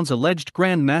of Chouin's alleged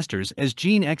Grand Masters as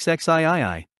Jean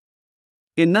XXIII.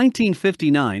 In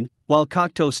 1959, while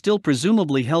Cocteau still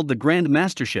presumably held the Grand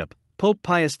Mastership, Pope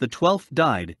Pius XII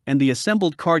died, and the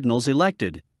assembled cardinals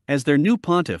elected, as their new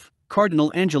pontiff,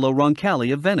 Cardinal Angelo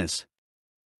Roncalli of Venice.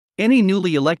 Any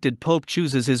newly elected pope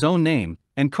chooses his own name,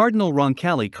 and Cardinal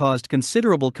Roncalli caused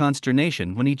considerable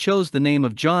consternation when he chose the name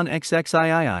of John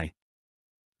XXIII.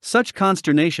 Such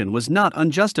consternation was not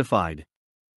unjustified.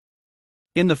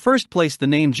 In the first place, the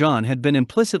name John had been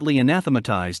implicitly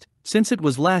anathematized, since it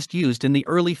was last used in the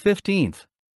early 15th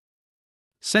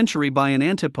century by an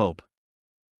antipope.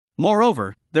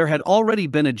 Moreover, there had already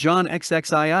been a John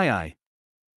XXIII.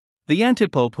 The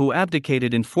antipope who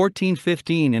abdicated in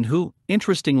 1415 and who,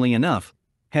 interestingly enough,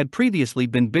 had previously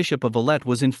been Bishop of Valette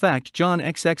was in fact John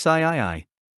XXIII.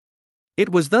 It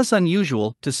was thus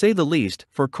unusual, to say the least,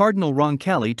 for Cardinal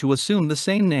Roncalli to assume the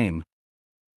same name.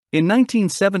 In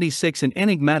 1976, an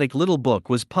enigmatic little book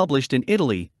was published in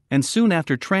Italy, and soon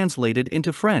after translated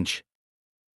into French.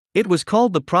 It was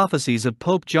called The Prophecies of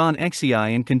Pope John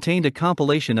XXIII and contained a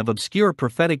compilation of obscure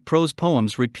prophetic prose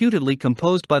poems reputedly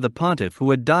composed by the pontiff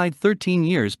who had died 13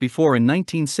 years before in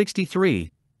 1963,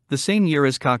 the same year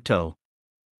as Cocteau.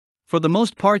 For the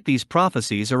most part, these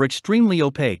prophecies are extremely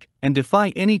opaque and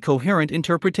defy any coherent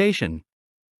interpretation.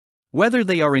 Whether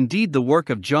they are indeed the work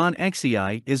of John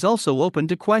XXIII is also open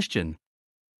to question.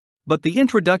 But the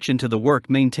introduction to the work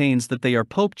maintains that they are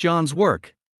Pope John's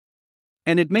work.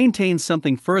 And it maintains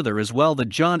something further as well, that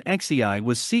John XXIII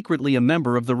was secretly a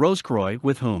member of the Rose-Croix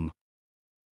with whom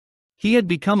he had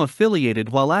become affiliated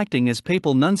while acting as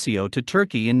papal nuncio to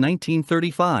Turkey in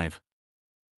 1935.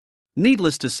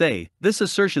 Needless to say, this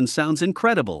assertion sounds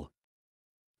incredible.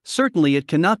 Certainly it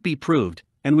cannot be proved,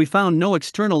 and we found no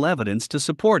external evidence to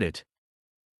support it.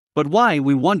 But why,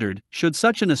 we wondered, should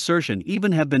such an assertion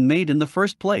even have been made in the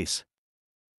first place?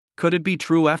 Could it be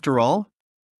true after all?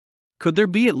 Could there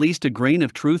be at least a grain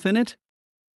of truth in it?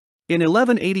 In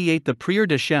 1188, the Prieur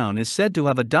de Chaon is said to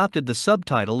have adopted the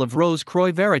subtitle of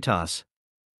Rose-Croix Veritas.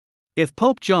 If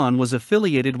Pope John was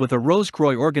affiliated with a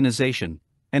Rose-Croix organization,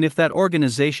 and if that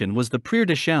organization was the Prieur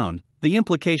de Chaon, the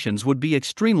implications would be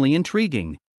extremely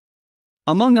intriguing.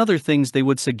 Among other things, they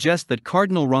would suggest that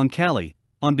Cardinal Roncalli,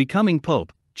 on becoming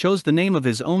pope, chose the name of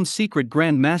his own secret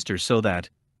Grand Master so that,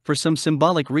 for some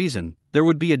symbolic reason, there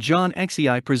would be a John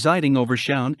XXIII presiding over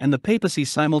Chaon and the papacy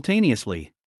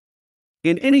simultaneously.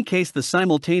 In any case, the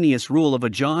simultaneous rule of a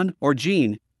John or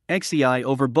Jean XXIII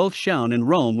over both Chaon and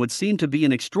Rome would seem to be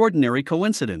an extraordinary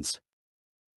coincidence.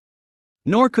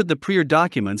 Nor could the Prieur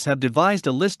documents have devised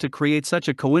a list to create such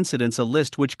a coincidence, a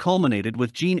list which culminated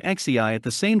with Jean XXIII at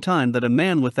the same time that a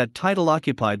man with that title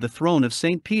occupied the throne of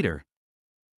St. Peter.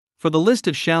 For the list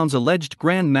of Chaon's alleged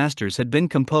Grand Masters had been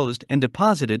composed and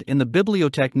deposited in the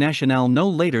Bibliothèque Nationale no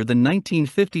later than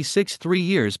 1956, 3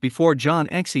 years before John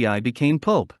XXIII became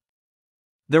pope.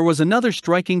 There was another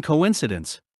striking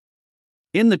coincidence.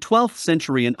 In the 12th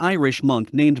century, an Irish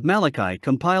monk named Malachi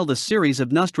compiled a series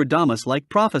of Nostradamus-like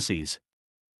prophecies.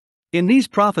 In these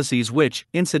prophecies, which,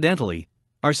 incidentally,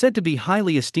 are said to be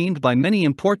highly esteemed by many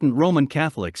important Roman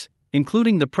Catholics,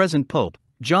 including the present Pope,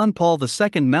 John Paul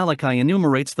II, Malachi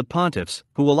enumerates the pontiffs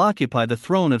who will occupy the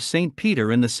throne of St.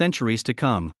 Peter in the centuries to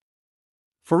come.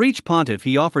 For each pontiff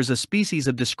he offers a species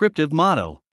of descriptive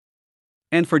motto.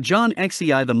 And for John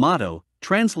XXIII, the motto,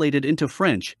 translated into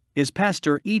French, is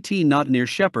Pastor et Nodier,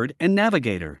 shepherd and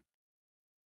navigator.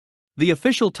 The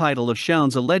official title of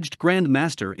Chaon's alleged Grand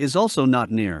Master is also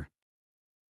Nodier.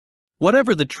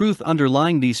 Whatever the truth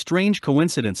underlying these strange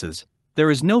coincidences, there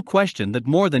is no question that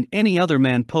more than any other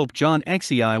man, Pope John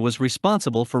XXIII was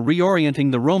responsible for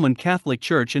reorienting the Roman Catholic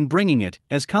Church and bringing it,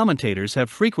 as commentators have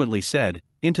frequently said,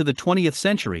 into the 20th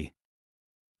century.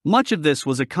 Much of this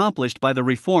was accomplished by the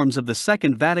reforms of the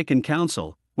Second Vatican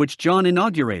Council, which John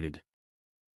inaugurated.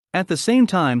 At the same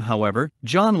time, however,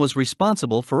 John was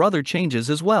responsible for other changes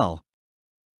as well.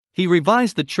 He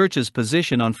revised the Church's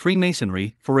position on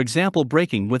Freemasonry, for example,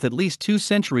 breaking with at least 2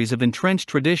 centuries of entrenched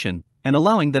tradition, and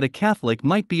allowing that a Catholic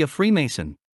might be a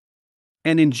Freemason.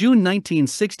 And in June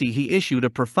 1960 he issued a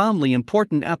profoundly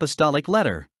important apostolic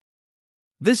letter.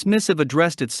 This missive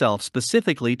addressed itself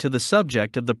specifically to the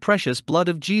subject of the precious blood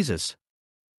of Jesus.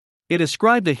 It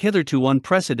ascribed a hitherto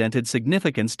unprecedented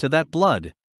significance to that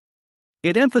blood.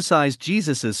 It emphasized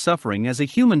Jesus' suffering as a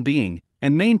human being,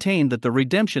 and maintained that the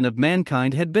redemption of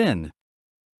mankind had been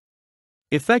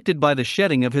effected by the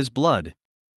shedding of his blood.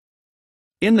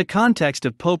 In the context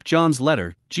of Pope John's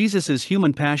letter, Jesus'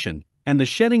 human passion, and the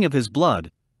shedding of his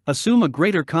blood, assume a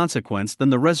greater consequence than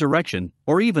the resurrection,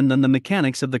 or even than the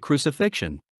mechanics of the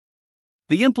crucifixion.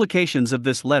 The implications of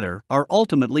this letter are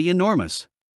ultimately enormous.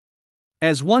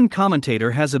 As one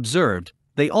commentator has observed,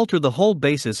 they alter the whole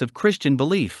basis of Christian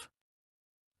belief.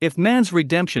 If man's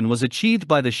redemption was achieved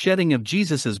by the shedding of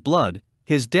Jesus' blood,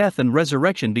 his death and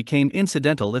resurrection became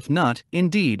incidental, if not,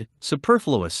 indeed,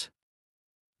 superfluous.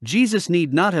 Jesus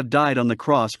need not have died on the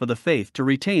cross for the faith to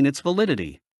retain its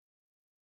validity.